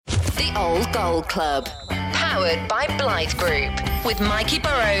Old Gold Club. Powered by Blythe Group. With Mikey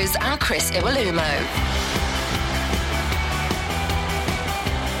Burrows and Chris Iwelumo.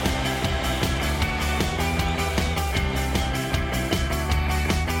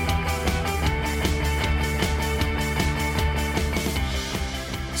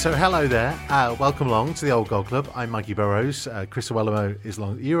 So hello there, welcome along to the Old Gold Club. I'm Mikey Burrows, Chris Iwelumo is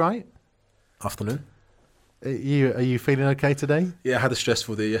along. Are you right? Afternoon. Are you feeling okay today? Yeah, I had a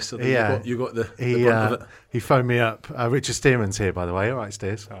stressful day yesterday. Yeah. You got the brunt of it. He phoned me up. Richard Stearman's here, by the way. All right,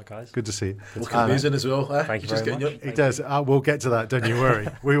 Steers. All right, guys. Good to see you. Looking amazing as well. Thank you very much. He does. We'll get to that, don't you worry.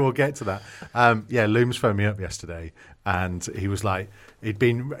 We will get to that. Looms phoned me up yesterday, and he was like,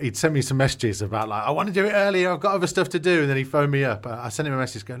 he'd sent me some messages about like, I want to do it earlier, I've got other stuff to do, and then he phoned me up. I sent him a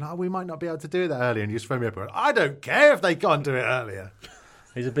message going, we might not be able to do that earlier, and he just phoned me up and went, I don't care if they can't do it earlier.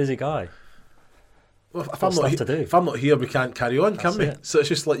 He's a busy guy. Well, if I'm not here, we can't carry on, can we? So it's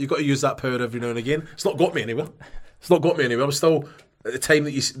just like you've got to use that power every now and again. It's not got me anywhere. I'm still at the time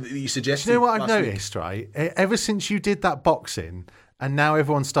that you suggested. You know what I've noticed, right? Ever since you did that boxing, and now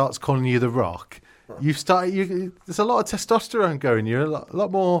everyone starts calling you The Rock, there's a lot of testosterone going. You're a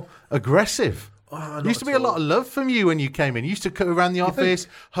lot more aggressive. There used to be a lot of love from you when you came in. You used to go around the office,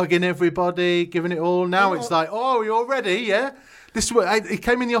 hugging everybody, giving it all. Now it's like, you're ready, yeah? This is what he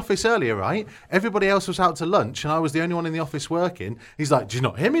came in the office earlier, right? Everybody else was out to lunch, and I was the only one in the office working. He's like, "Do you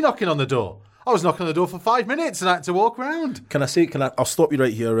not hear me knocking on the door? I was knocking on the door for 5 minutes, and I had to walk around." I'll stop you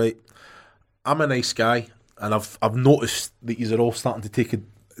right here, right? I'm a nice guy, and I've noticed that you're all starting to take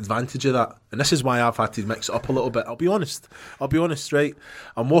advantage of that, and this is why I've had to mix it up a little bit. I'll be honest, right?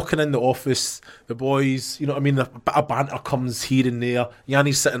 I'm walking in the office, the boys, you know what I mean, a bit of banter comes here and there.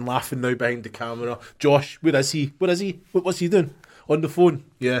 Yanni's sitting laughing now behind the camera. Josh, where is he? What's he doing? On the phone.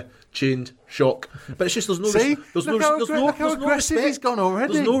 Yeah, chained, shock. But it's just there's no aggressive he's gone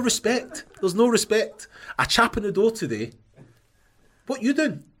already. There's no respect. A chap in the door today. What you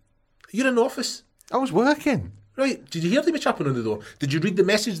doing? You're in the office. I was working. Right, did you hear them chapping on the door? Did you read the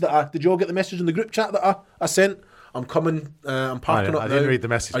message did you all get the message in the group chat that I sent? I'm coming, I'm parking up now. I didn't read the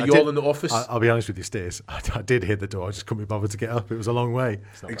message. Are you all in the office? I'll be honest with you, Steers. I did hear the door, I just couldn't be bothered to get up. It was a long way.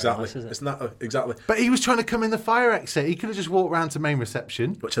 Exactly. Nice, is it? It's not, exactly. But he was trying to come in the fire exit. He could have just walked round to main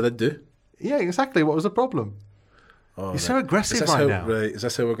reception. Which I did do. Yeah, exactly. What was the problem? You're so aggressive now. Right, is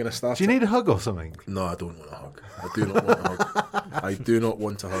this how we're going to start? Do you need a hug or something? No, I don't want a hug. I do not want a hug. I do not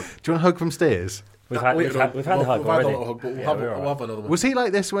want a hug. Do you want a hug from Steers? We've had a hug already. We'll have another one. Was he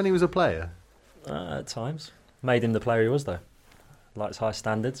like this when he was a player? At times. Made him the player he was, though. Likes high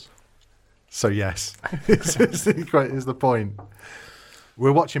standards. So, yes. is the point.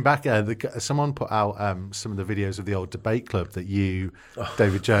 We're watching back. Someone put out some of the videos of the old debate club that you,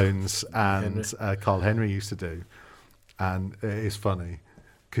 David Jones, and Carl Henry used to do. And it is funny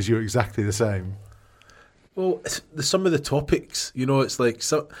because you're exactly the same. Well, some of the topics, you know, it's like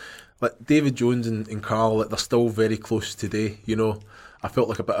David Jones and Carl, like, they're still very close today. You know, I felt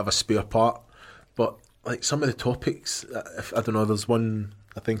like a bit of a spare part, but like some of the topics, I don't know. There's one.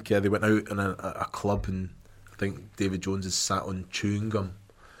 I think they went out in a club, and I think David Jones is sat on chewing gum.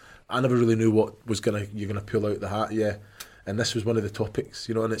 I never really knew what you're gonna pull out the hat, yeah. And this was one of the topics,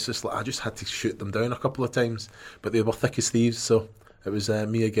 you know. And it's just like I just had to shoot them down a couple of times, but they were thick as thieves, so it was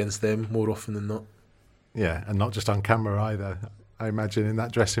me against them more often than not. Yeah, and not just on camera either. I imagine in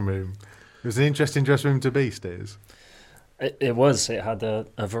that dressing room. It was an interesting dressing room to be, Steers. It was. It had a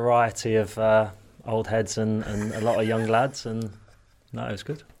variety of old heads and a lot of young lads, and no, it was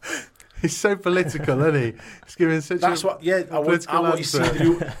good. He's so political, isn't he? He's giving such That's what. Yeah, I want you to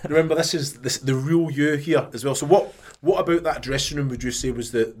see. Remember, this is the real you here as well. So, what about that dressing room would you say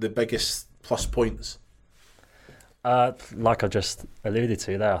was the biggest plus points? Like I just alluded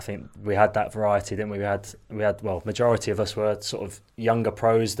to there, I think we had that variety, didn't we? We had majority of us were sort of younger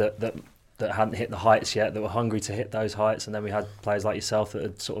pros that hadn't hit the heights yet, that were hungry to hit those heights, and then we had players like yourself that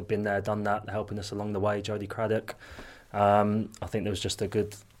had sort of been there, done that, helping us along the way. Jody Craddock. I think there was just a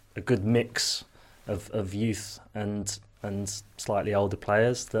good mix of youth and slightly older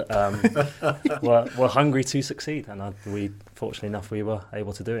players that were hungry to succeed, and we fortunately enough we were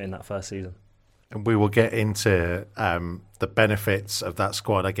able to do it in that first season. And we will get into the benefits of that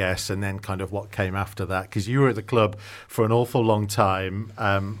squad, I guess, and then kind of what came after that. Because you were at the club for an awful long time.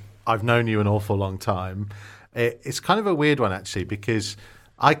 I've known you an awful long time. It's kind of a weird one, actually, because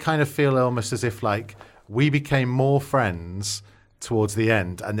I kind of feel almost as if like we became more friends towards the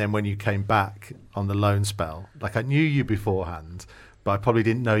end. And then when you came back on the loan spell, like I knew you beforehand, but I probably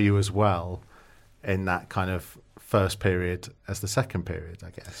didn't know you as well in that kind of first period as the second period, I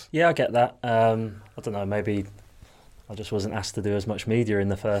guess. Yeah, I get that. I don't know, maybe I just wasn't asked to do as much media in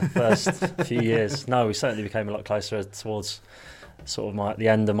the first few years. No, we certainly became a lot closer towards sort of the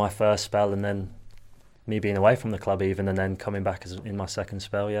end of my first spell, and then me being away from the club even, and then coming back in my second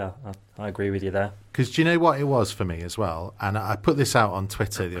spell. Yeah, I agree with you there. Because do you know what it was for me as well? And I put this out on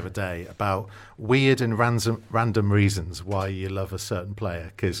Twitter the other day about weird and random reasons why you love a certain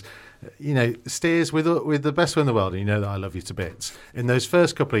player. Because, you know, Steers, with the best one in the world, and you know that I love you to bits, in those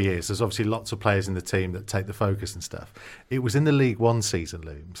first couple of years, there's obviously lots of players in the team that take the focus and stuff. It was in the League One season,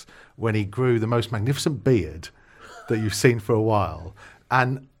 Looms, when he grew the most magnificent beard that you've seen for a while.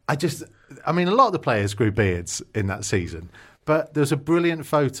 And I mean, a lot of the players grew beards in that season, but there's a brilliant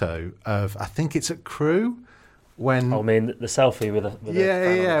photo of, I think it's at Crewe, when... I mean, the selfie with the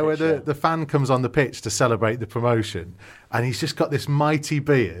fan where the fan comes on the pitch to celebrate the promotion, and he's just got this mighty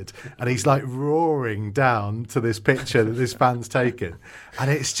beard, and he's like roaring down to this picture that this fan's taken. And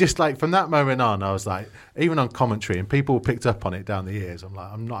it's just like, from that moment on, I was like, even on commentary, and people picked up on it down the years, I'm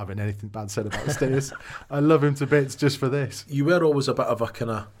like, I'm not having anything bad said about Steers. I love him to bits just for this. You were always a bit of a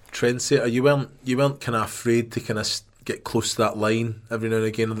kind of trendsetter. You weren't kind of afraid to kind of get close to that line every now and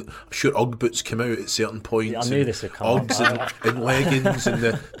again. I'm sure Ugg boots came out at certain points. Yeah, I knew this would come. Uggs and leggings and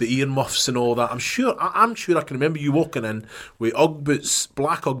the earmuffs and all that. I'm sure I can remember you walking in with Ugg boots,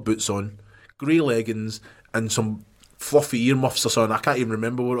 black Ugg boots on, grey leggings and some fluffy earmuffs or something. I can't even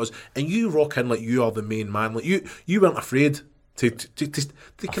remember what it was. And you rock in like you are the main man. Like you weren't afraid to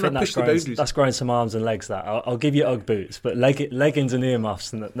kind of push the boundaries. That's growing some arms and legs. That I'll give you Ugg boots, but leggings and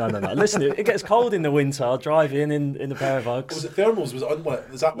earmuffs. No. Listen, it gets cold in the winter. I'll drive in a pair of Uggs. Was it thermals? Was it unlit?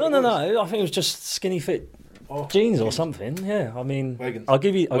 Is that no. I think it was just skinny fit jeans or something. Yeah, I mean, leggings. I'll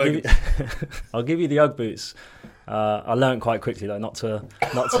give you the Ugg boots. I learned quite quickly though not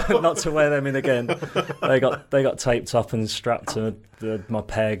to wear them in again. They got taped up and strapped to my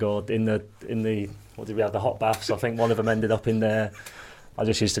peg or in the. What did we have? The hot baths. I think one of them ended up in there. I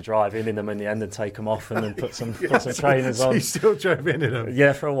just used to drive in them in the end and take them off and then put some trainers on. You still drove in them?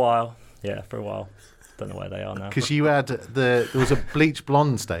 Yeah, for a while. Don't know where they are now. Because you had there was a bleach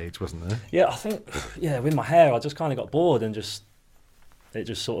blonde stage, wasn't there? Yeah, I think with my hair, I just kind of got bored and it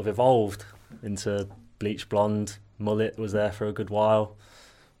just sort of evolved into bleach blonde. Mullet was there for a good while.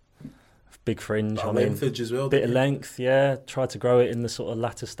 Big fringe. Lengthage as well. Bit of length, yeah. Tried to grow it in the sort of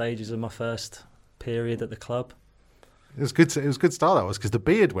latter stages of my first period at the club. It was good start that was, because the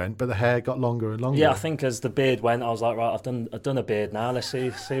beard went, but the hair got longer and longer. Yeah, I think as the beard went, I was like, right, I've done a beard now. Let's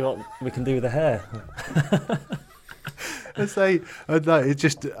see what we can do with the hair.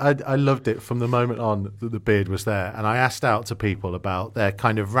 I loved it from the moment on that the beard was there, and I asked out to people about their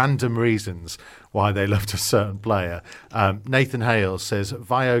kind of random reasons why they loved a certain player. Nathan Hales says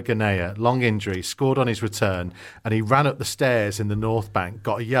Vio Ganea, long injury, scored on his return, and he ran up the stairs in the North Bank,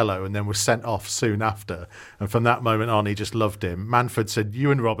 got a yellow, and then was sent off soon after. And from that moment on, he just loved him. Manford said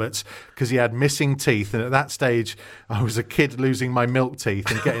Ewan Roberts, because he had missing teeth, and at that stage, I was a kid losing my milk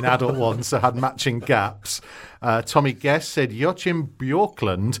teeth and getting adult ones, so had matching gaps. Tommy Guest said Joachim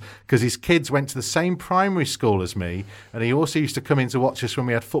Bjorklund, because his kids went to the same primary school as me, and he also used to come in to watch us when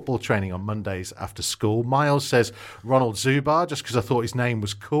we had football training on Mondays after school. Miles says Ronald Zubar, just because I thought his name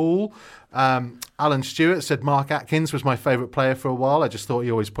was cool. Alan Stewart said Mark Atkins was my favourite player for a while. I just thought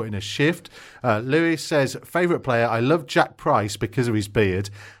he always put in a shift. Lewis says favourite player, I love Jack Price because of his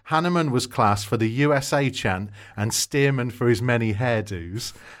beard. Hanneman was class for the USA chant, and Stearman for his many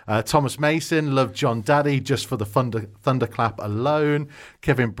hairdos. Thomas Mason loved John Daddy just for the thunderclap alone.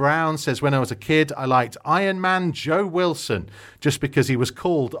 Kevin Brown says when I was a kid I liked Iron Man Joe Wilson just because he was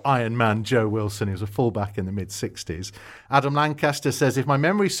called Iron Man Joe Wilson. He was a fullback in the mid-60s. Adam Lancaster says if my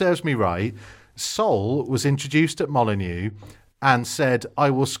memory serves me right, Sol was introduced at Molineux and said, I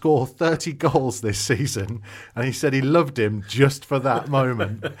will score 30 goals this season. And he said he loved him just for that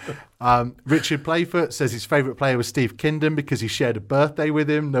moment. Richard Playfoot says his favourite player was Steve Kindon because he shared a birthday with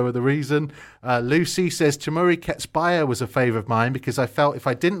him, no other reason. Lucy says Tamuri Ketsbaya was a favourite of mine because I felt if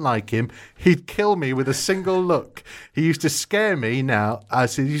I didn't like him, he'd kill me with a single look. He used to scare me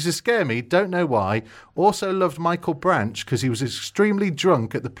don't know why. Also loved Michael Branch because he was extremely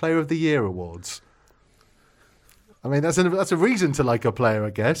drunk at the Player of the Year Awards. I mean, that's a reason to like a player,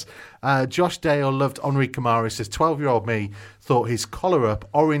 I guess. Josh Dale loved Henri Camara. Says 12-year-old me thought his collar-up,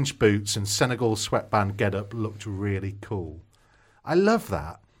 orange boots and Senegal sweatband get-up looked really cool. I love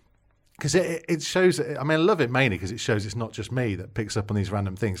that because it shows. I mean, I love it mainly because it shows it's not just me that picks up on these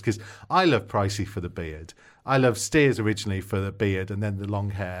random things. Because I love Pricey for the beard. I love Steers originally for the beard and then the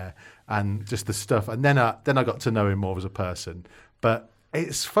long hair and just the stuff. And then I got to know him more as a person. But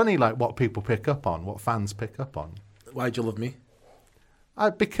it's funny, like what people pick up on, what fans pick up on. Why'd you love me?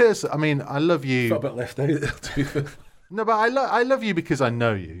 Because, I mean, I love you. Got a bit left out there, to be fair. No, but I love you because I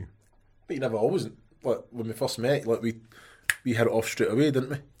know you. But you never always. Like, when we first met, like we hit it off straight away, didn't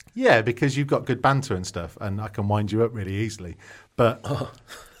we? Yeah, because you've got good banter and stuff, and I can wind you up really easily. But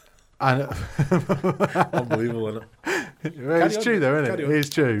Unbelievable, isn't it? Well, it's true though, isn't it? It is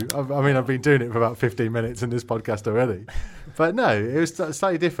true. I mean, I've been doing it for about 15 minutes in this podcast already. But no, it was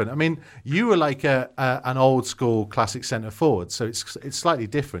slightly different. I mean, you were like an old school classic centre forward, so it's slightly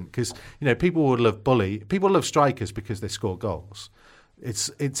different because, you know, people love strikers because they score goals.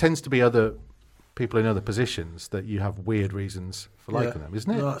 It tends to be other people in other positions that you have weird reasons for liking them,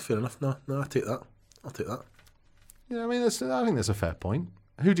 isn't it? No, fair enough. No, I take that. I'll take that. Yeah, I mean, I think that's a fair point.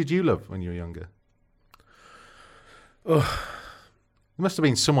 Who did you love when you were younger? Oh, there must have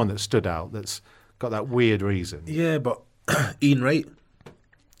been someone that stood out that's got that weird reason. yeah, but Ian Wright.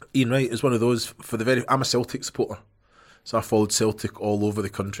 Ian Wright is one of those I'm a Celtic supporter, so I followed Celtic all over the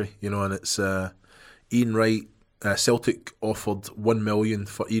country, you know, and it's Ian Wright. Celtic offered $1 million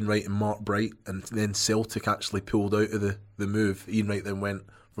for Ian Wright and Mark Bright, and then Celtic actually pulled out of the move. Ian Wright then went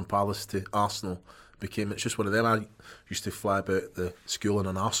from Palace to Arsenal. It's just one of them. I used to fly about the school in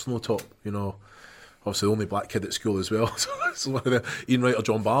an Arsenal top, you know. Obviously, the only black kid at school as well. So it's one of them. Ian Wright or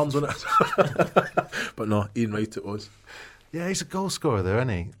John Barnes, wasn't it? But no, Ian Wright it was. Yeah, he's a goal scorer, though, isn't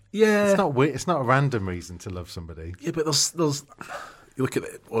he? Yeah, it's not weird. It's not a random reason to love somebody. Yeah, but there's you look at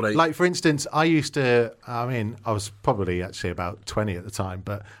it. All right. Like, for instance, I was probably actually about 20 at the time,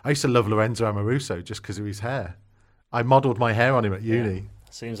 but I used to love Lorenzo Amoruso just because of his hair. I modelled my hair on him at uni. Yeah.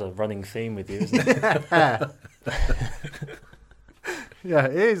 Seems a running theme with you, isn't it? Yeah,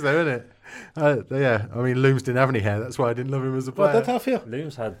 it is though, isn't it? Yeah, I mean, Looms didn't have any hair. That's why I didn't love him as a player. Well, did have hair?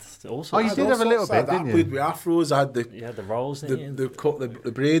 Looms had also. Oh, you did have a little bit, didn't you? I played with afros. I had the rolls,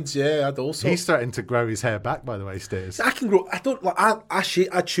 the braids. Yeah, I had also. He's starting to grow his hair back, by the way, Steers. I can grow. I don't like.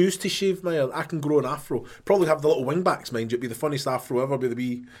 I choose to shave my hair. I can grow an afro. Probably have the little wingbacks, mind you. It'd be the funniest afro ever. Be the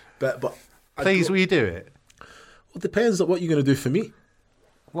wee bit, but. Please, will you do it? Well, it depends on what you're going to do for me.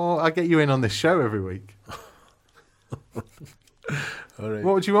 Well, I get you in on this show every week. All right.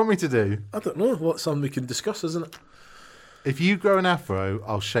 What would you want me to do? I don't know. What's something we can discuss, isn't it? If you grow an afro,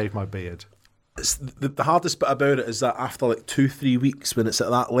 I'll shave my beard. It's the hardest bit about it is that after like 2-3 weeks, when it's at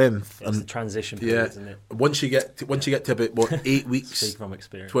that length, it's the transition period, isn't it? Once you get to about 8 weeks, Speak from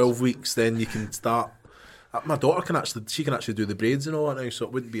experience. 12 weeks, then you can start. My daughter can actually do the braids and all that now, so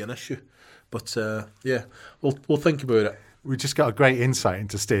it wouldn't be an issue. But yeah, we'll think about it. We just got a great insight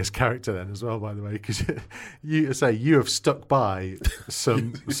into Steer's character then as well, by the way, because you have stuck by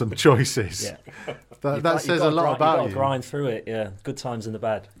some choices. Yeah, that says a lot about you. You've got to grind through it. Yeah, good times and the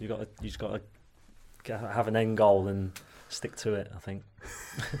bad. You just got to have an end goal and stick to it, I think.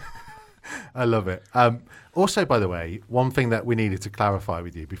 I love it. Also, by the way, one thing that we needed to clarify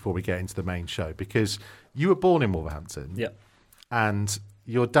with you before we get into the main show, because you were born in Wolverhampton. Yeah. And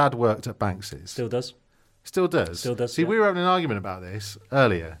your dad worked at Banks's. Still does. Still does. See, we were having an argument about this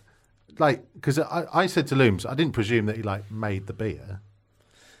earlier. Like, because I said to Looms, I didn't presume that he made the beer.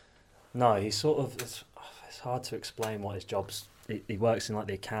 No, he sort of. It's hard to explain what his job's. He works in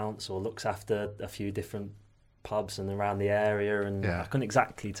the accounts or looks after a few different pubs and around the area, and I couldn't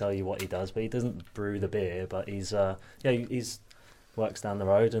exactly tell you what he does, but he doesn't brew the beer. But he's works down the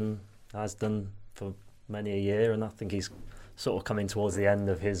road and has done for many a year, and I think he's sort of coming towards the end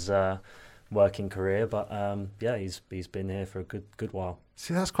of his working career. But he's been here for a good while.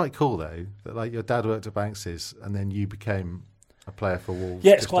 See, that's quite cool though. That your dad worked at Banks's and then you became a player for Wolves.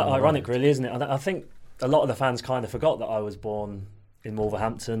 Yeah, it's quite ironic, really, isn't it? I think a lot of the fans kind of forgot that I was born in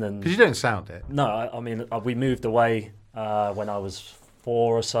Wolverhampton, and because you don't sound it. No, I mean we moved away when I was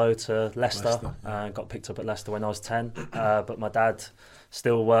 4 or so to Leicester. Got picked up at Leicester when I was 10. But my dad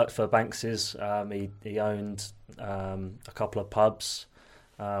still worked for Banks's. He owned a couple of pubs,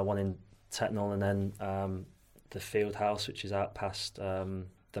 one in Tetnall, and then the Field House, which is out past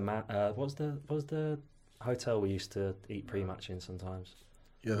what was the hotel we used to eat pre-match in sometimes?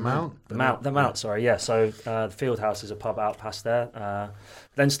 Yeah, the Mount. Sorry, yeah. So the Field House is a pub out past there.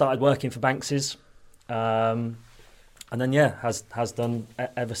 Then started working for Banks's, and then has done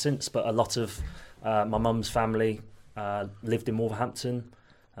ever since. But a lot of my mum's family lived in Wolverhampton.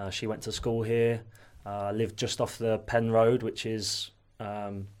 She went to school here. Lived just off the Penn Road, which is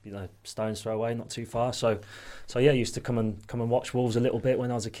stone's throw away, not too far. So yeah, used to come and watch Wolves a little bit when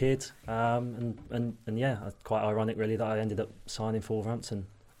I was a kid. And quite ironic really that I ended up signing for Wolverhampton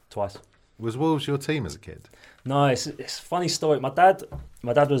twice. Was Wolves your team as a kid? No, it's a funny story. My dad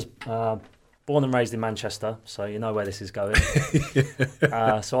was born and raised in Manchester, so you know where this is going.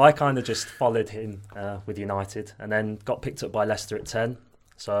 So I kind of just followed him with United, and then got picked up by Leicester at 10.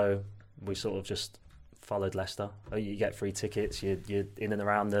 So we sort of just followed Leicester. You get free tickets. You're in and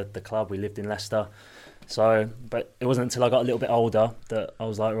around the club. We lived in Leicester, so but it wasn't until I got a little bit older that I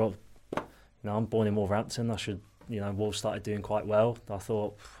was like, well, I'm born in Wolverhampton. I should, Wolves started doing quite well. I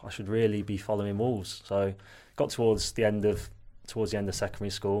thought I should really be following Wolves. So got towards the end of secondary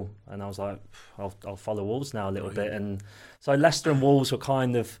school, and I was like, I'll follow Wolves now a little bit. And so Leicester and Wolves were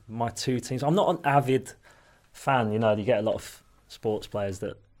kind of my two teams. I'm not an avid fan, you get a lot of sports players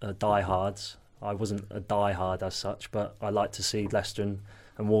that are diehards. I wasn't a diehard as such, but I like to see Leicester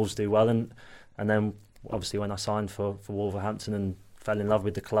and Wolves do well. And then obviously when I signed for Wolverhampton and fell in love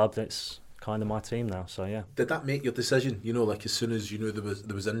with the club, that's kind of my team now. So yeah. Did that make your decision? Like as soon as you knew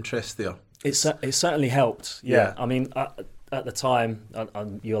there was interest there? It certainly helped. Yeah. I mean, at the time,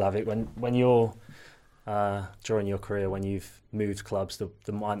 you'll have it when you're during your career, when you've moved clubs,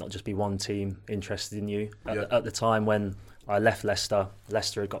 there might not just be one team interested in you. At the time when I left Leicester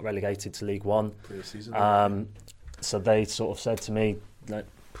had got relegated to League One. So they sort of said to me, like,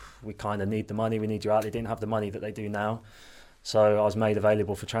 we kind of need the money, we need you out. They didn't have the money that they do now. So I was made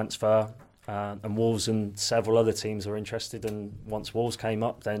available for transfer, and Wolves and several other teams were interested. And once Wolves came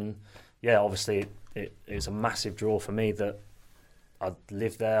up, then obviously it was a massive draw for me that I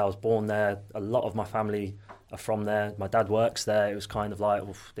lived there, I was born there, a lot of my family are from there, my dad works there. It was kind of like,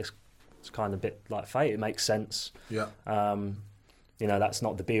 this is kind of a bit like fate, it makes sense. That's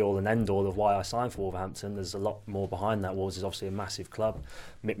not the be all and end all of why I signed for Wolverhampton. There's a lot more behind that. Wolves is obviously a massive club.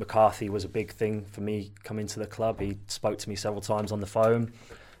 Mick McCarthy was a big thing for me coming to the club. He spoke to me several times on the phone,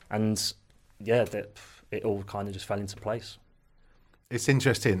 and it all kind of just fell into place. It's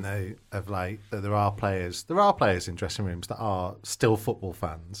interesting though, that there are players in dressing rooms that are still football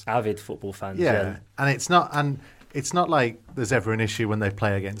fans, avid football fans. Yeah, and it's not like there's ever an issue when they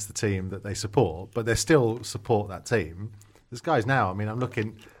play against the team that they support, but they still support that team. There's guys now. I mean, I'm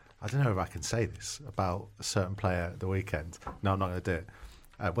looking. I don't know if I can say this about a certain player at the weekend. No, I'm not going to do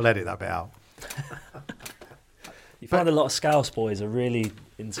it. We'll edit that bit out. You find a lot of Scouse boys are really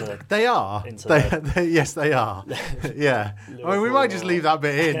into. They are. Yes, they are. Yeah. I mean, we might just leave that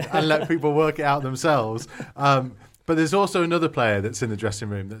bit in and let people work it out themselves. But there's also another player that's in the dressing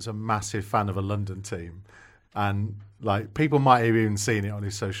room that's a massive fan of a London team, and like people might have even seen it on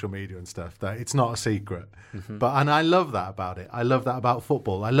his social media and stuff. That it's not a secret. Mm-hmm. And I love that about it. I love that about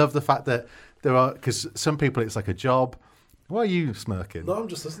football. I love the fact that there are, because some people it's like a job. Why are you smirking? No, I'm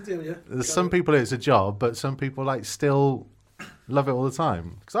just listening to you. Yeah. There's some people it's a job, but some people still love it all the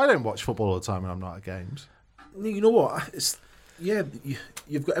time. Because I don't watch football all the time when I'm not at games. You know what?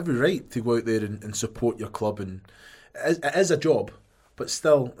 You've got every right to go out there and support your club, and it is a job. But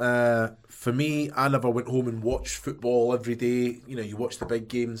still, for me, I never went home and watched football every day. You watch the big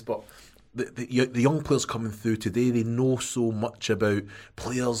games, but the young players coming through today, they know so much about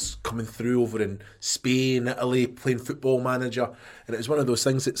players coming through over in Spain, Italy, playing Football Manager, and it's one of those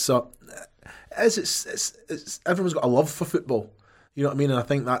things. It's everyone's got a love for football. You know what I mean? And I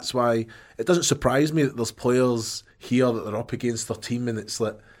think that's why it doesn't surprise me that there's players here that they're up against their team, and it's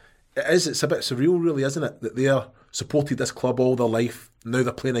like it's a bit surreal, really, isn't it? That they're supported this club all their life. Now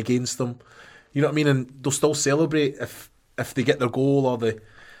they're playing against them. You know what I mean? And they'll still celebrate if they get their goal or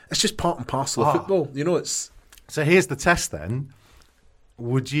it's just part and parcel of football. It's. So here's the test then.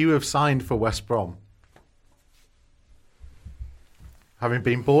 Would you have signed for West Brom? Having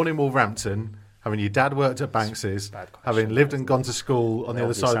been born in Wolverhampton, having your dad worked at Banks's, having lived and gone to school on the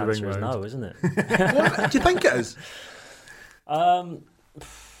other side of the ring road. No, isn't it? What do you think it is? I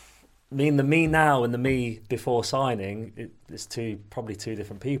mean, the me now and the me before signing, it's probably two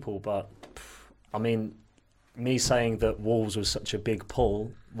different people. But I mean, me saying that Wolves was such a big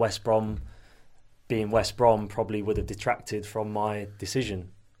pull, West Brom being West Brom probably would have detracted from my decision.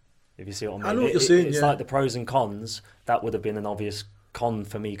 If you see what I mean, I know what you're saying. It's like the pros and cons. That would have been an obvious con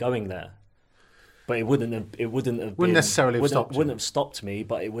for me going there, but it wouldn't have stopped me.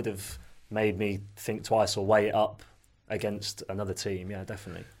 But it would have made me think twice or weigh it up against another team. Yeah,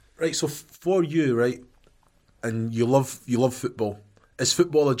 definitely. Right, so for you, right, and you love football. Is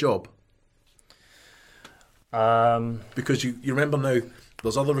football a job? Because you remember now,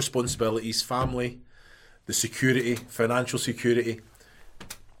 there's other responsibilities, family, the security, financial security.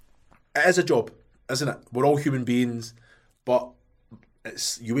 It is a job, isn't it? We're all human beings, but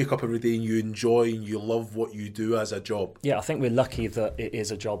you wake up every day and you enjoy and you love what you do as a job. Yeah, I think we're lucky that it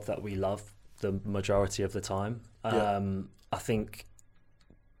is a job that we love the majority of the time. I think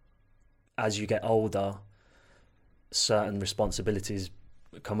as you get older, certain responsibilities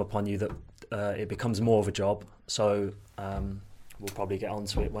come upon you that it becomes more of a job. So we'll probably get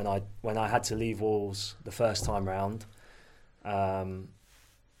onto it. When I had to leave Wolves the first time round, I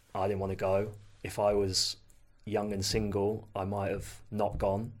didn't want to go. if I was young and single, I might have not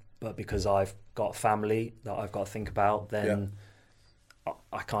gone. But because I've got family that I've got to think about, then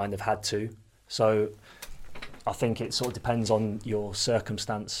I kind of had to. So I think it sort of depends on your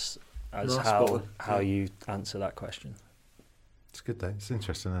circumstance as how you answer that question. It's good though. It's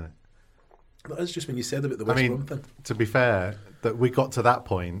interesting, isn't it? That's just when you said about the West Brom thing. To be fair, that we got to that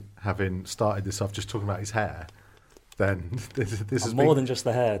point, having started this off just talking about his hair, then this is more than just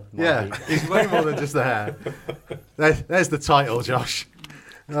the hair. Yeah, it's way more than just the hair. There's the title, Josh.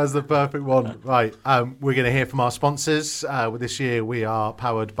 That's the perfect one. Right, we're going to hear from our sponsors. This year we are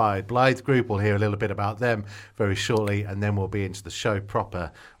powered by Blythe Group. We'll hear a little bit about them very shortly, and then we'll be into the show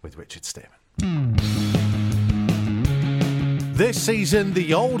proper with Richard Stearman. This season,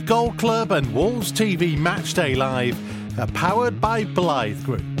 the Old Gold Club and Wolves TV Matchday Live are powered by Blythe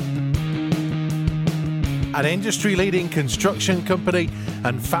Group, an industry-leading construction company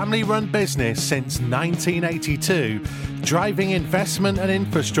and family-run business since 1982, driving investment and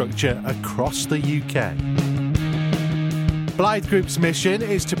infrastructure across the UK. Blythe Group's mission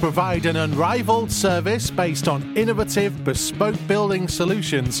is to provide an unrivaled service based on innovative, bespoke building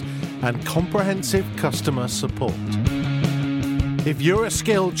solutions and comprehensive customer support. If you're a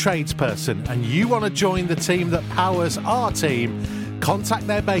skilled tradesperson and you want to join the team that powers our team, contact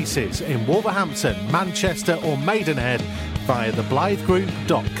their bases in Wolverhampton, Manchester or Maidenhead via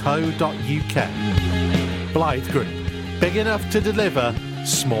theblythegroup.co.uk. Blythe Group, big enough to deliver,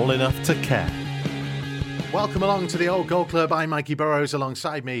 small enough to care. Welcome along to the Old Gold Club. I'm Mikey Burrows.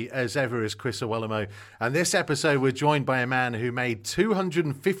 Alongside me, as ever, is Chris Iwelumo. And this episode, we're joined by a man who made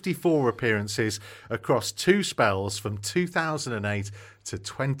 254 appearances across 2 spells from 2008 to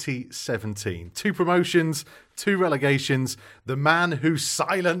 2017. 2 promotions, 2 relegations. The man who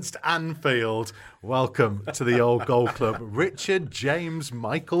silenced Anfield. Welcome to the Old Gold Club, Richard James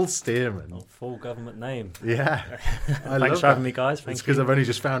Michael Stearman. Oh, full government name. Yeah. Thanks for having me, guys. Thank you. Because I've only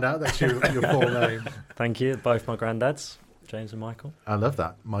just found out that's your full name. Thank you. Both my granddads, James and Michael. I love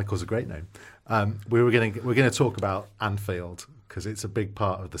that. Michael's a great name. We're going to talk about Anfield because it's a big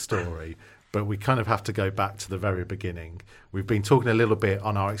part of the story. But we kind of have to go back to the very beginning. We've been talking a little bit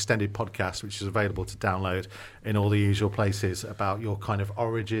on our extended podcast, which is available to download in all the usual places, about your kind of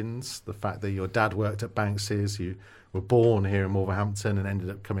origins, the fact that your dad worked at Banks's, you were born here in Wolverhampton and ended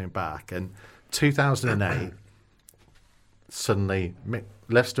up coming back. And 2008, suddenly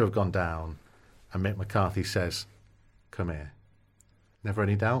Leicester have gone down and Mick McCarthy says, come here. Never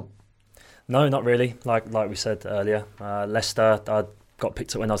any doubt? No, not really. Like we said earlier, Leicester, I got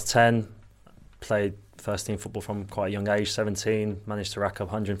picked up when I was 10. Played first team football from quite a young age, 17, managed to rack up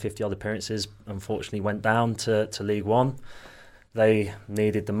 150 odd appearances, unfortunately went down to League One. They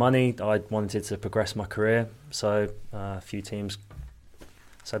needed the money, I wanted to progress my career, so a few teams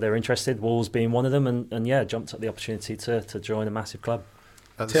said they were interested, Wolves being one of them, and jumped at the opportunity to join a massive club.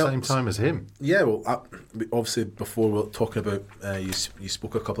 At the same time as him? Yeah, well, obviously before we were talking about, you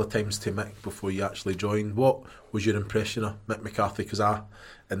spoke a couple of times to Mick before you actually joined. What was your impression of Mick McCarthy? Because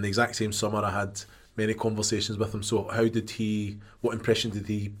in the exact same summer, I had many conversations with him. So what impression did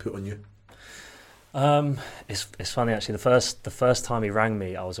he put on you? It's funny actually. The first time he rang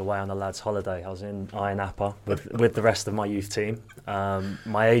me, I was away on a lad's holiday. I was in Iron Appa with the rest of my youth team.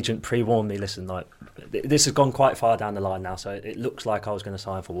 My agent pre-warned me. Listen, like this has gone quite far down the line now, so it looks like I was going to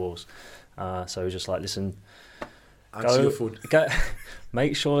sign for Wolves. So he was just like, listen, answer your phone. Go,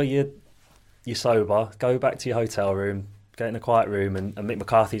 make sure you're sober. Go back to your hotel room. Get in a quiet room, and Mick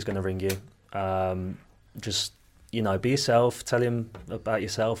McCarthy's going to ring you. Just be yourself. Tell him about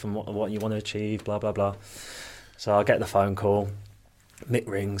yourself and what you want to achieve. Blah blah blah. So I get the phone call. Mick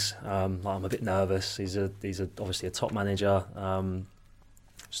rings. I'm a bit nervous. He's obviously a top manager.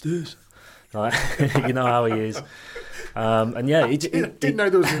 Steers. Like, you know how he is. And yeah, he didn't know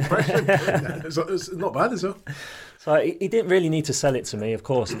there was an impression. It's not bad, is it? So he didn't really need to sell it to me, of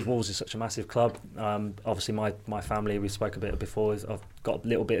course. Wolves is such a massive club. Obviously, my family, we spoke a bit before, I've got a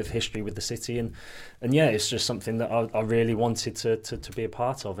little bit of history with the city. And yeah, it's just something that I really wanted to be a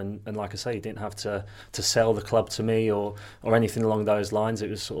part of. And like I say, he didn't have to sell the club to me or anything along those lines. It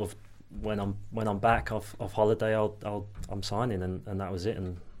was sort of, when I'm back off holiday, I'm signing, and that was it.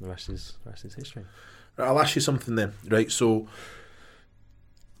 And the rest is history. Right, I'll ask you something then. Right, so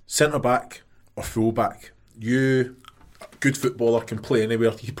centre back or full back, you good footballer, can play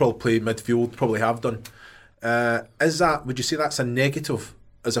anywhere. You could probably play midfield, probably have done. Would you say that's a negative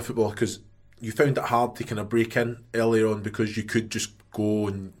as a footballer? Because you found it hard to kind of break in earlier on because you could just go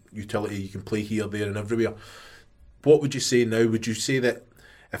and utility, you can play here, there, and everywhere. What would you say now? Would you say that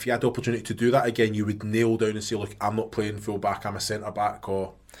if you had the opportunity to do that again, you would nail down and say, look, I'm not playing full back, I'm a centre back?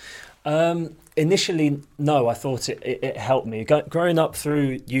 Or Initially, no. I thought it helped me. Growing up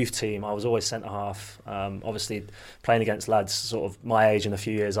through youth team, I was always centre half. Obviously, playing against lads sort of my age and a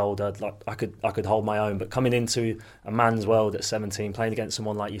few years older, like I could hold my own. But coming into a man's world at 17, playing against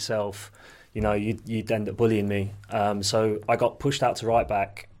someone like yourself, you'd end up bullying me. So I got pushed out to right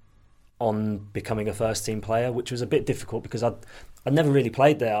back on becoming a first team player, which was a bit difficult because I'd never really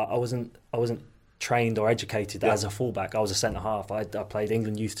played there. I wasn't trained or educated as a fullback. I was a centre half. I played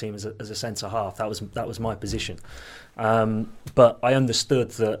England youth team as a centre half. That was my position. But I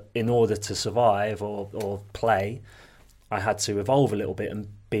understood that in order to survive or play, I had to evolve a little bit and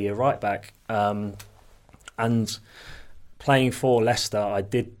be a right back. And playing for Leicester, I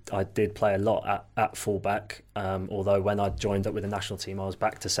did play a lot at fullback. Although when I joined up with the national team, I was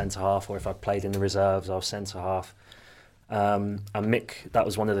back to centre half, or if I played in the reserves, I was centre half. And Mick, that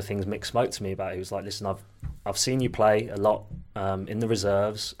was one of the things Mick spoke to me about. He was like, "Listen, I've seen you play a lot in the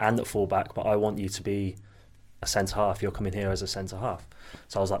reserves and at fullback, but I want you to be a centre half. You're coming here as a centre half."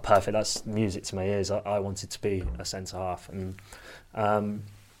 So I was like, "Perfect. That's music to my ears." I wanted to be a centre half, and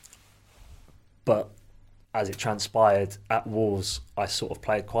but as it transpired at Wolves, I sort of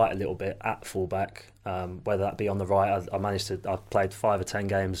played quite a little bit at fullback. Whether that be on the right, I played 5 or 10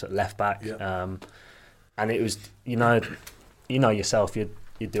 games at left back. Yeah. And it was, you know yourself,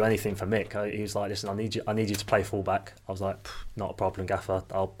 you'd do anything for Mick. He was like, "Listen, I need you to play fullback." I was like, "Not a problem, Gaffer.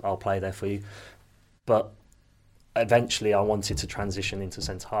 I'll play there for you." But eventually, I wanted to transition into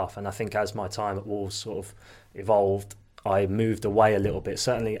centre half, and I think as my time at Wolves sort of evolved, I moved away a little bit.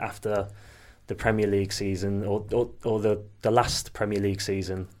 Certainly after the Premier League season or the last Premier League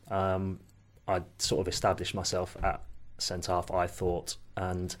season, I sort of established myself at centre half, I thought,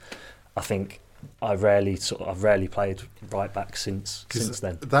 and I think I've rarely played right back since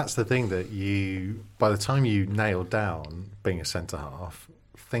then. That's the thing, that by the time you nailed down being a centre half,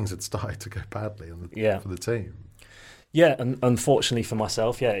 things had started to go badly for the team. Yeah, and unfortunately for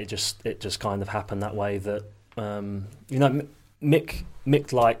myself, it just kind of happened that way. That Mick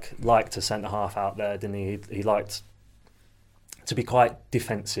liked a centre half out there, didn't he? He liked to be quite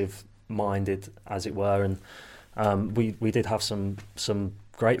defensive minded, as it were, and we did have some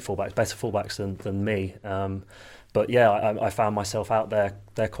great fullbacks, better fullbacks than me. But yeah, I found myself out there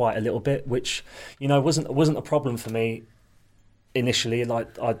quite a little bit, which wasn't a problem for me initially. Like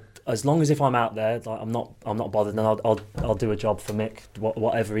as long as if I'm out there, like I'm not bothered, and I'll do a job for Mick,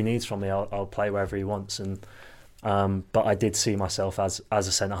 whatever he needs from me. I'll play wherever he wants, and but I did see myself as a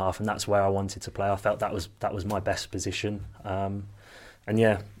centre half, and that's where I wanted to play. I felt that was my best position, and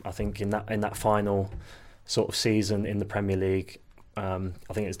yeah, I think in that final sort of season in the Premier League, I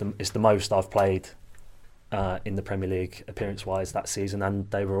think it's the most I've played in the Premier League appearance-wise that season,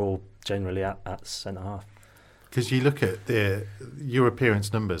 and they were all generally at centre half. Because you look at your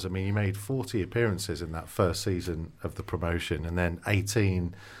appearance numbers. I mean, you made 40 appearances in that first season of the promotion, and then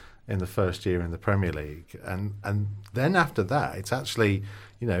 18 in the first year in the Premier League, and then after that, it's actually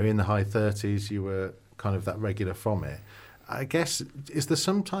in the high 30s. You were kind of that regular from it. I guess, is there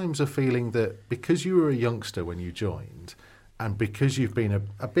sometimes a feeling that because you were a youngster when you joined, and because you've been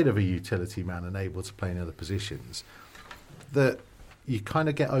a bit of a utility man and able to play in other positions, that you kind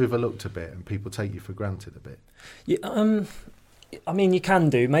of get overlooked a bit and people take you for granted a bit? Yeah, I mean, you can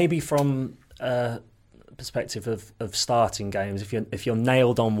do, maybe from a perspective of starting games. If you're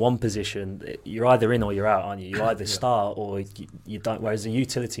nailed on one position, you're either in or you're out, aren't you? You either start or you don't. Whereas a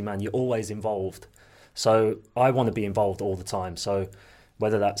utility man, you're always involved. So I want to be involved all the time. So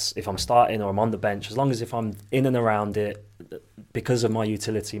whether that's if I'm starting or I'm on the bench, as long as if I'm in and around it, because of my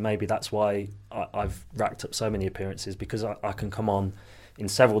utility, maybe that's why I've racked up so many appearances, because I can come on in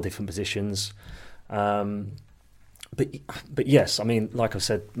several different positions. But yes, I mean, like I've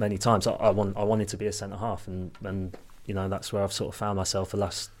said many times, I wanted to be a centre half, and that's where I've sort of found myself the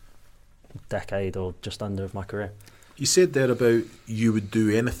last decade or just under of my career. You said there about you would do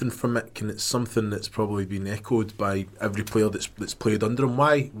anything for Mick, and it's something that's probably been echoed by every player that's played under him.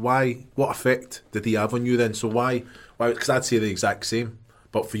 Why? What effect did he have on you then? So why? Because I'd say the exact same.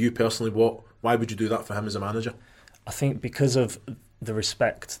 But for you personally, why would you do that for him as a manager? I think because of the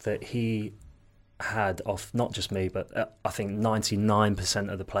respect that he had of not just me, but I think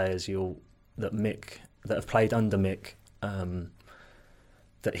 99% of the players that have played under Mick,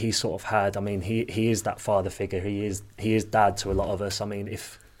 that he sort of had. I mean, he is that father figure. He is dad to a lot of us. I mean,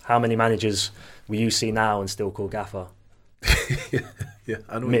 how many managers will you see now and still call Gaffer? Yeah,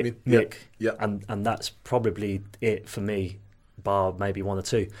 I know what you mean. Mick, yeah. And that's probably it for me, bar maybe one or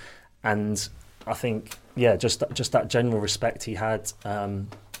two. And I think, yeah, just that general respect he had.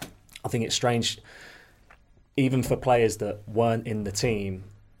 I think it's strange, even for players that weren't in the team,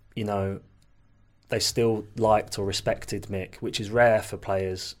 you know, they still liked or respected Mick, which is rare for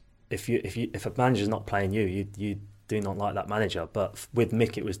players. If a manager's not playing you do not like that manager. But with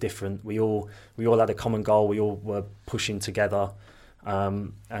Mick, it was different. We all had a common goal. We all were pushing together.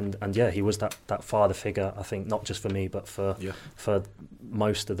 And yeah, he was that father figure, I think, not just for me, but for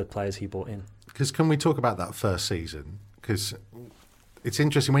most of the players he brought in. Because can we talk about that first season? Because it's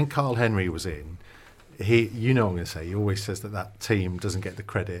interesting, when Carl Henry was in, you know what I'm going to say, he always says that team doesn't get the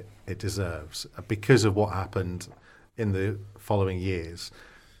credit it deserves because of what happened in the following years,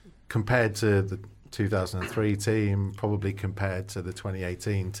 compared to the 2003 team, probably compared to the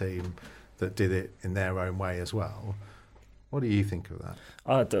 2018 team that did it in their own way as well. What do you think of that?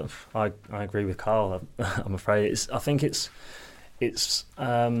 I agree with Carl. I'm afraid I think it's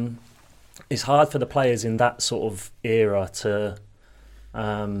hard for the players in that sort of era to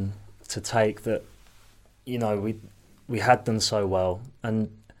take that. You know, we had done so well,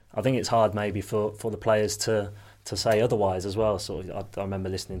 and I think it's hard maybe for the players to say otherwise as well. So I remember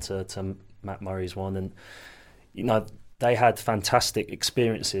listening to Matt Murray's one, and you know, they had fantastic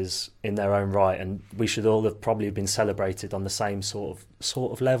experiences in their own right, and we should all have probably been celebrated on the same sort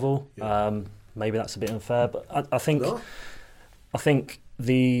of level. Yeah. Maybe that's a bit unfair, but I think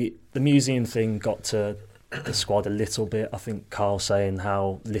the museum thing got to the squad a little bit. I think Carl saying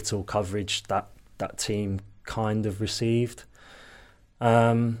how little coverage that team kind of received.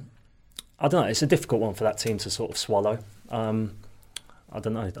 I don't know. It's a difficult one for that team to sort of swallow. I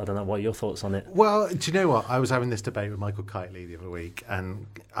don't know. What are your thoughts on it? Well, do you know what? I was having this debate with Michael Kitely the other week, and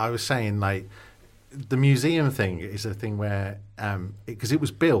I was saying, like, the museum thing is a thing where, because it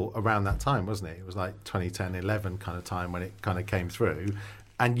was built around that time, wasn't it? It was like 2010, 11 kind of time when it kind of came through,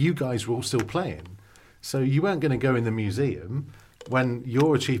 and you guys were all still playing. So you weren't going to go in the museum when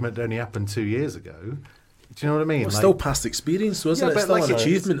your achievement only happened 2 years ago. Do you know what I mean? Well, it's still past experience, wasn't it? It's still an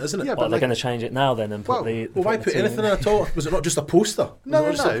achievement, isn't it? Yeah, but they're going to change it now then and put why put anything at all? Was it not just a poster?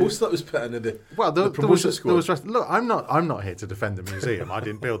 No. Just a poster that was put into the promotion squad. Look, I'm not here to defend the museum. I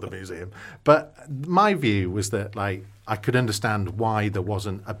didn't build the museum. But my view was that, like, I could understand why there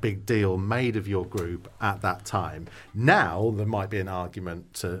wasn't a big deal made of your group at that time. Now there might be an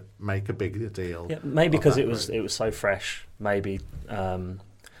argument to make a bigger deal. Yeah, maybe because it was so fresh. Maybe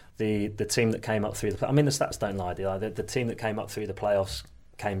the team that came up through the, I mean, the stats don't lie, do they? The team that came up through the playoffs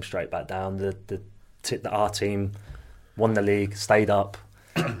came straight back down. Our team won the league, stayed up.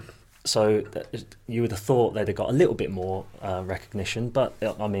 So you would have thought they'd have got a little bit more recognition, but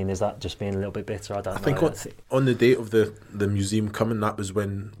I mean, is that just being a little bit bitter? I don't know. I think on the date of the museum coming, that was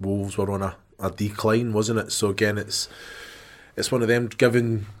when Wolves were on a decline, wasn't it? So again, it's one of them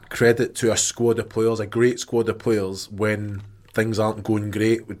giving credit to a squad of players, a great squad of players, when things aren't going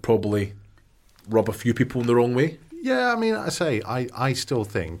great, would probably rub a few people in the wrong way. Yeah, I mean, I still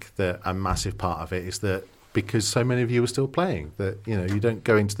think that a massive part of it is that because so many of you are still playing, that, you know, you don't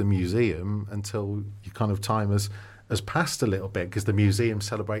go into the museum until your kind of time has passed a little bit, because the museum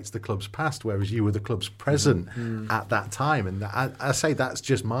celebrates the club's past, whereas you were the club's present at that time. And I say that's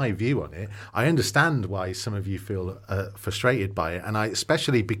just my view on it. I understand why some of you feel frustrated by it, and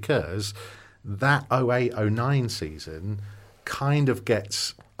especially because that 08-09 season kind of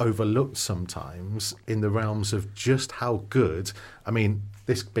gets overlooked sometimes in the realms of just how good, I mean,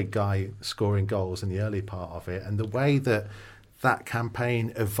 this big guy scoring goals in the early part of it, and the way that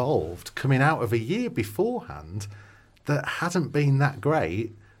campaign evolved coming out of a year beforehand that hadn't been that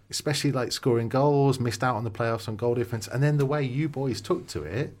great, especially like scoring goals, missed out on the playoffs on goal difference, and then the way you boys took to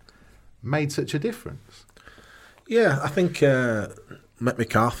it made such a difference. Yeah, I think Mick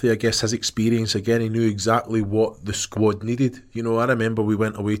McCarthy, I guess, his experience, again, he knew exactly what the squad needed. You know, I remember we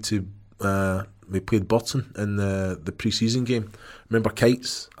went away to, we played Burton in the pre-season game. Remember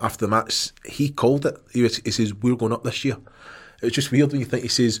Kites, after the match, he called it. He says, we're going up this year. It's just weird when you think, he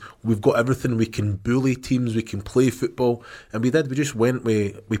says, we've got everything, we can bully teams, we can play football. And we did, we just went,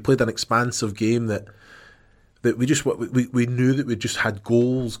 we played an expansive game that we knew that we just had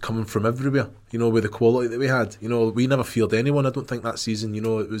goals coming from everywhere, you know, with the quality that we had. You know, we never feared anyone, I don't think, that season. You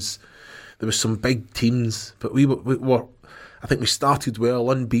know, there was some big teams, but we were I think we started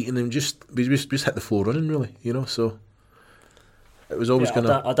well, unbeaten, and we just hit the floor running, really, you know, so it was always going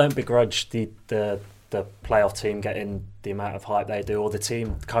to... I don't begrudge the playoff team getting the amount of hype they do, or the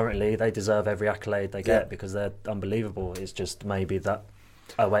team currently, they deserve every accolade they get because they're unbelievable. It's just maybe that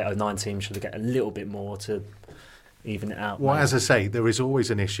 08-09 team should get a little bit more to even it out. Well, as I say, there is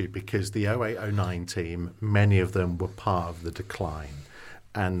always an issue because the 08-09 team, many of them were part of the decline.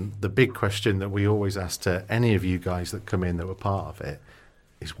 And the big question that we always ask to any of you guys that come in that were part of it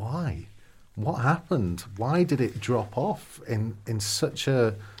is why? What happened? Why did it drop off in such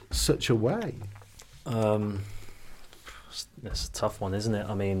a such a way? It's a tough one, isn't it?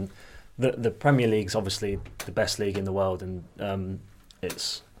 I mean, the Premier League's obviously the best league in the world, and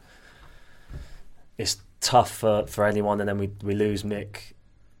it's tough for anyone. And then we lose Mick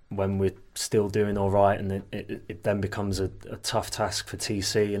when we're still doing all right, and it then becomes a tough task for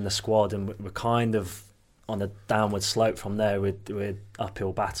TC and the squad, and we're kind of on a downward slope from there. We're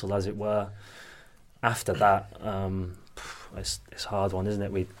uphill battle, as it were. After that, it's a hard one, isn't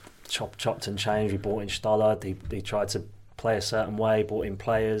it? We chopped and changed. We brought in Stoller. He tried to play a certain way, brought in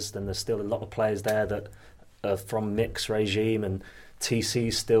players. Then there's still a lot of players there that are from Mick's regime, and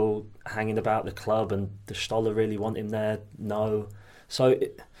TC's still hanging about the club, and does Stoller really want him there? No. So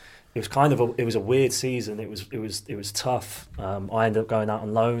it was kind of a weird season. It was tough. I ended up going out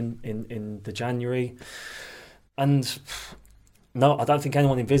on loan in the January, and no, I don't think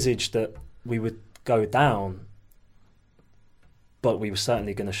anyone envisaged that we would go down, but we were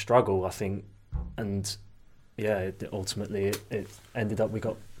certainly going to struggle, I think. And yeah, ultimately it ended up we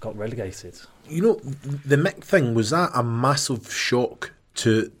got relegated. You know, the Mick thing, was that a massive shock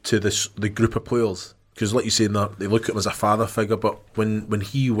to the group of players? Because like you say, they look at him as a father figure, but when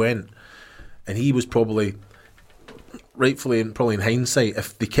he went, and he was probably, rightfully and probably in hindsight,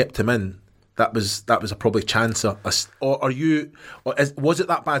 if they kept him in, that was a probably chance. Was it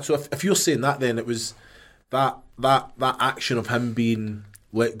that bad? So if you're saying that, then it was that action of him being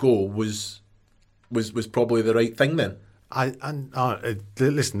let go was probably the right thing then.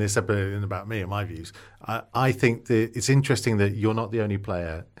 Listen, this isn't about me and my views. I think that it's interesting that you're not the only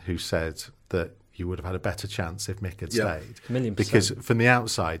player who said that you would have had a better chance if Mick had stayed. 1,000,000%. Because from the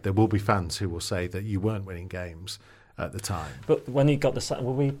outside, there will be fans who will say that you weren't winning games at the time. But when he got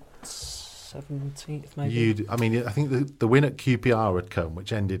were we 17th maybe? I think the win at QPR had come,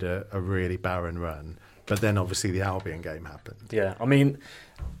 which ended a really barren run. But then obviously the Albion game happened. Yeah, I mean,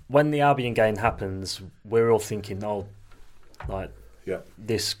 when the Albion game happens, we're all thinking,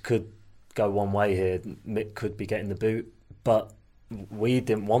 this could go one way here. Mick could be getting the boot. But we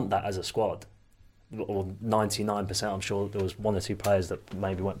didn't want that as a squad. Or 99%, I'm sure there was one or two players that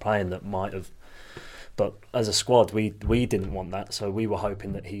maybe weren't playing that might have. But as a squad, we didn't want that. So we were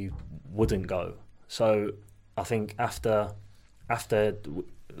hoping that he wouldn't go. So I think after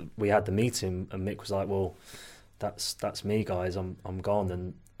we had the meeting, and Mick was like, well, that's me, guys, I'm gone.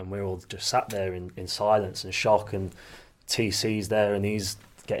 And we're all just sat there in silence and shock, and TC's there and he's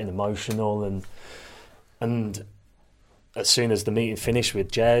getting emotional, and as soon as the meeting finished with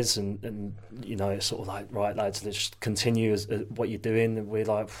Jez, and you know, it's sort of like, right, lads, let's continue as what you're doing. And we're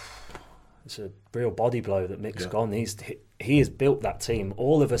like, it's a real body blow that Mick's gone. He has built that team.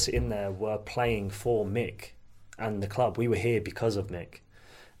 All of us in there were playing for Mick and the club. We were here because of Mick.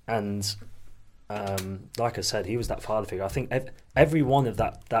 And like I said, he was that father figure. I think every one of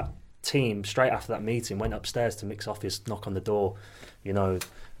that team, straight after that meeting, went upstairs to Mick's office, knock on the door, you know,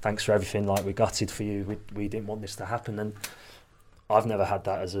 thanks for everything, like, we gutted for you, we didn't want this to happen. And I've never had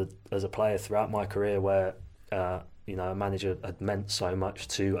that as a player throughout my career, where you know, a manager had meant so much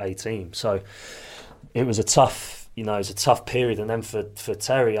to a team. So it was a tough period. And then for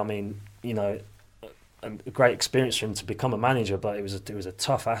Terry, I mean, you know, a great experience for him to become a manager, but it was a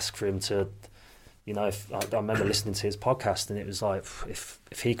tough ask for him to, you know, I remember listening to his podcast, and it was like, if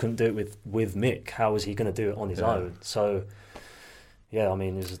he couldn't do it with Mick, how was he going to do it on his own? So yeah, I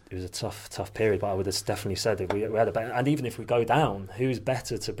mean, it was a tough period, but I would have definitely said that we had a better, and even if we go down, who's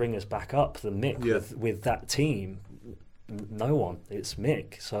better to bring us back up than Mick with that team? No one. It's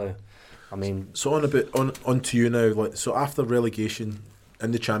Mick. So, I mean, so on to you now. Like, so after relegation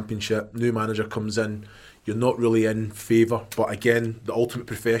in the Championship, new manager comes in. You're not really in favour, but again, the ultimate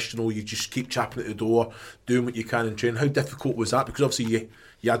professional. You just keep chapping at the door, doing what you can in training. How difficult was that? Because obviously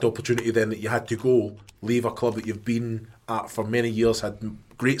you had the opportunity then that you had to go leave a club that you've been at for many years, had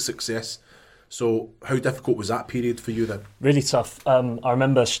great success. So how difficult was that period for you then? Really tough. I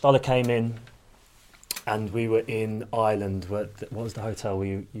remember Stoller came in, and we were in Ireland. What was the hotel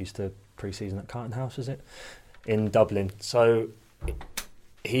we used to pre-season at? Carton House, was it? In Dublin. So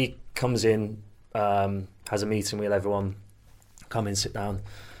he comes in, has a meeting with everyone, come in, sit down.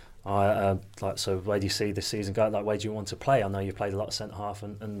 So where do you see this season going? Like, where do you want to play? I know you played a lot of centre half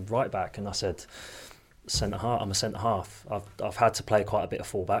and right back. And I said, centre half. I'm a centre half. I've had to play quite a bit of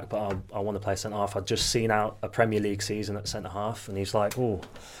full back, but I want to play centre half. I'd just seen out a Premier League season at centre half, and he's like, oh,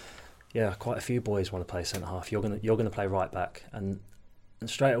 yeah, quite a few boys want to play centre half. You're gonna play right back. And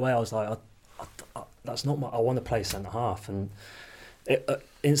straight away I was like, that's not my. I want to play centre half. And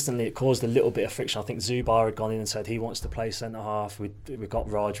instantly it caused a little bit of friction. I think Zubar had gone in and said he wants to play centre half. We've got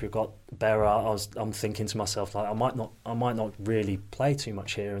Raj, we've got Berra. I'm thinking to myself, like, I might not really play too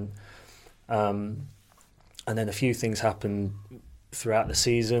much here, and then a few things happened throughout the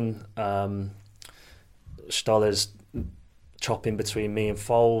season. Stoller's chopping between me and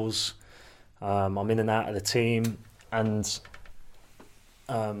Foles. I'm in and out of the team, and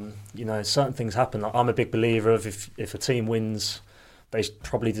certain things happen. Like, I'm a big believer of if a team wins, they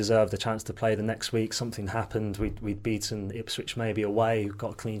probably deserve the chance to play the next week. Something happened. We'd beaten Ipswich maybe away,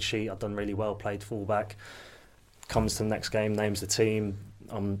 got a clean sheet. I'd done really well, played fullback. Comes to the next game, names the team.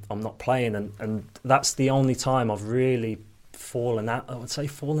 I'm not playing, and that's the only time I've really fallen out. I would say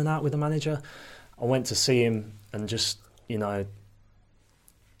fallen out with the manager. I went to see him and just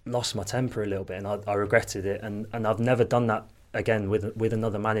lost my temper a little bit, and I regretted it. And I've never done that again with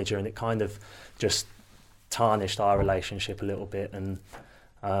another manager, and it kind of just tarnished our relationship a little bit. And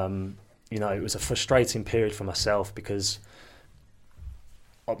it was a frustrating period for myself because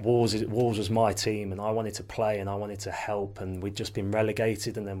Wolves was my team, and I wanted to play and I wanted to help, and we'd just been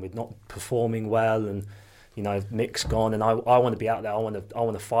relegated, and then we'd not performing well, and Mick's gone, and I want to be out there. I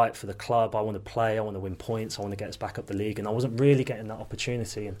want to fight for the club. I want to play. I want to win points. I want to get us back up the league, and I wasn't really getting that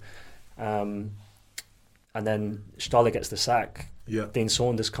opportunity. And then Stoller gets the sack. Yeah. Dean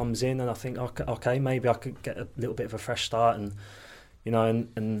Saunders comes in, and I think, okay, maybe I could get a little bit of a fresh start, and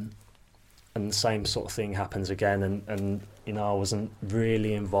the same sort of thing happens again, and I wasn't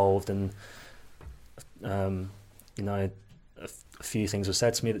really involved, and a few things were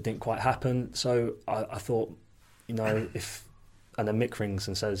said to me that didn't quite happen. So I thought, and then Mick rings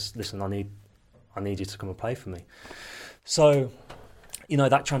and says, "Listen, I need you to come and play for me." So,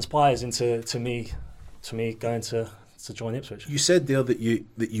 that transpires into me going to join Ipswich. You said there that you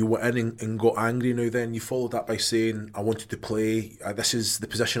went in and got angry. Now then, you followed that by saying, "I wanted to play. This is the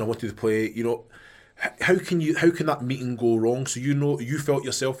position I wanted to play." How can that meeting go wrong? So you felt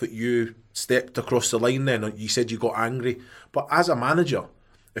yourself that you stepped across the line then, or you said you got angry. But as a manager,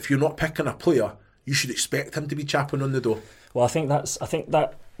 if you're not picking a player, you should expect him to be chapping on the door. Well, I think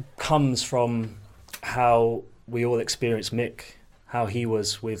that comes from how we all experienced Mick, how he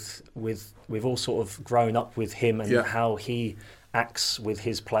was we've all sort of grown up with him, and how he acts with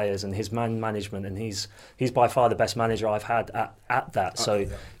his players and his management, and he's by far the best manager I've had at that. So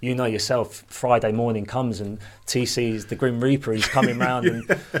yourself, Friday morning comes and TC's the Grim Reaper. He's coming round and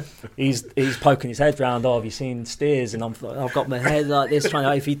he's poking his head round. Oh, have you seen Steers? And I've got my head like this trying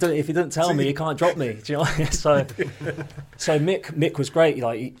to, if he didn't tell me, he can't drop me. Do you know? So Mick was great.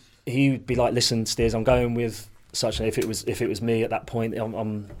 Like he'd be like, "Listen, Steers, I'm going with such." And if it was me at that point,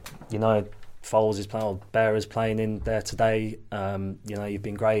 I'm Foles is playing, or Bearer's playing in there today. You've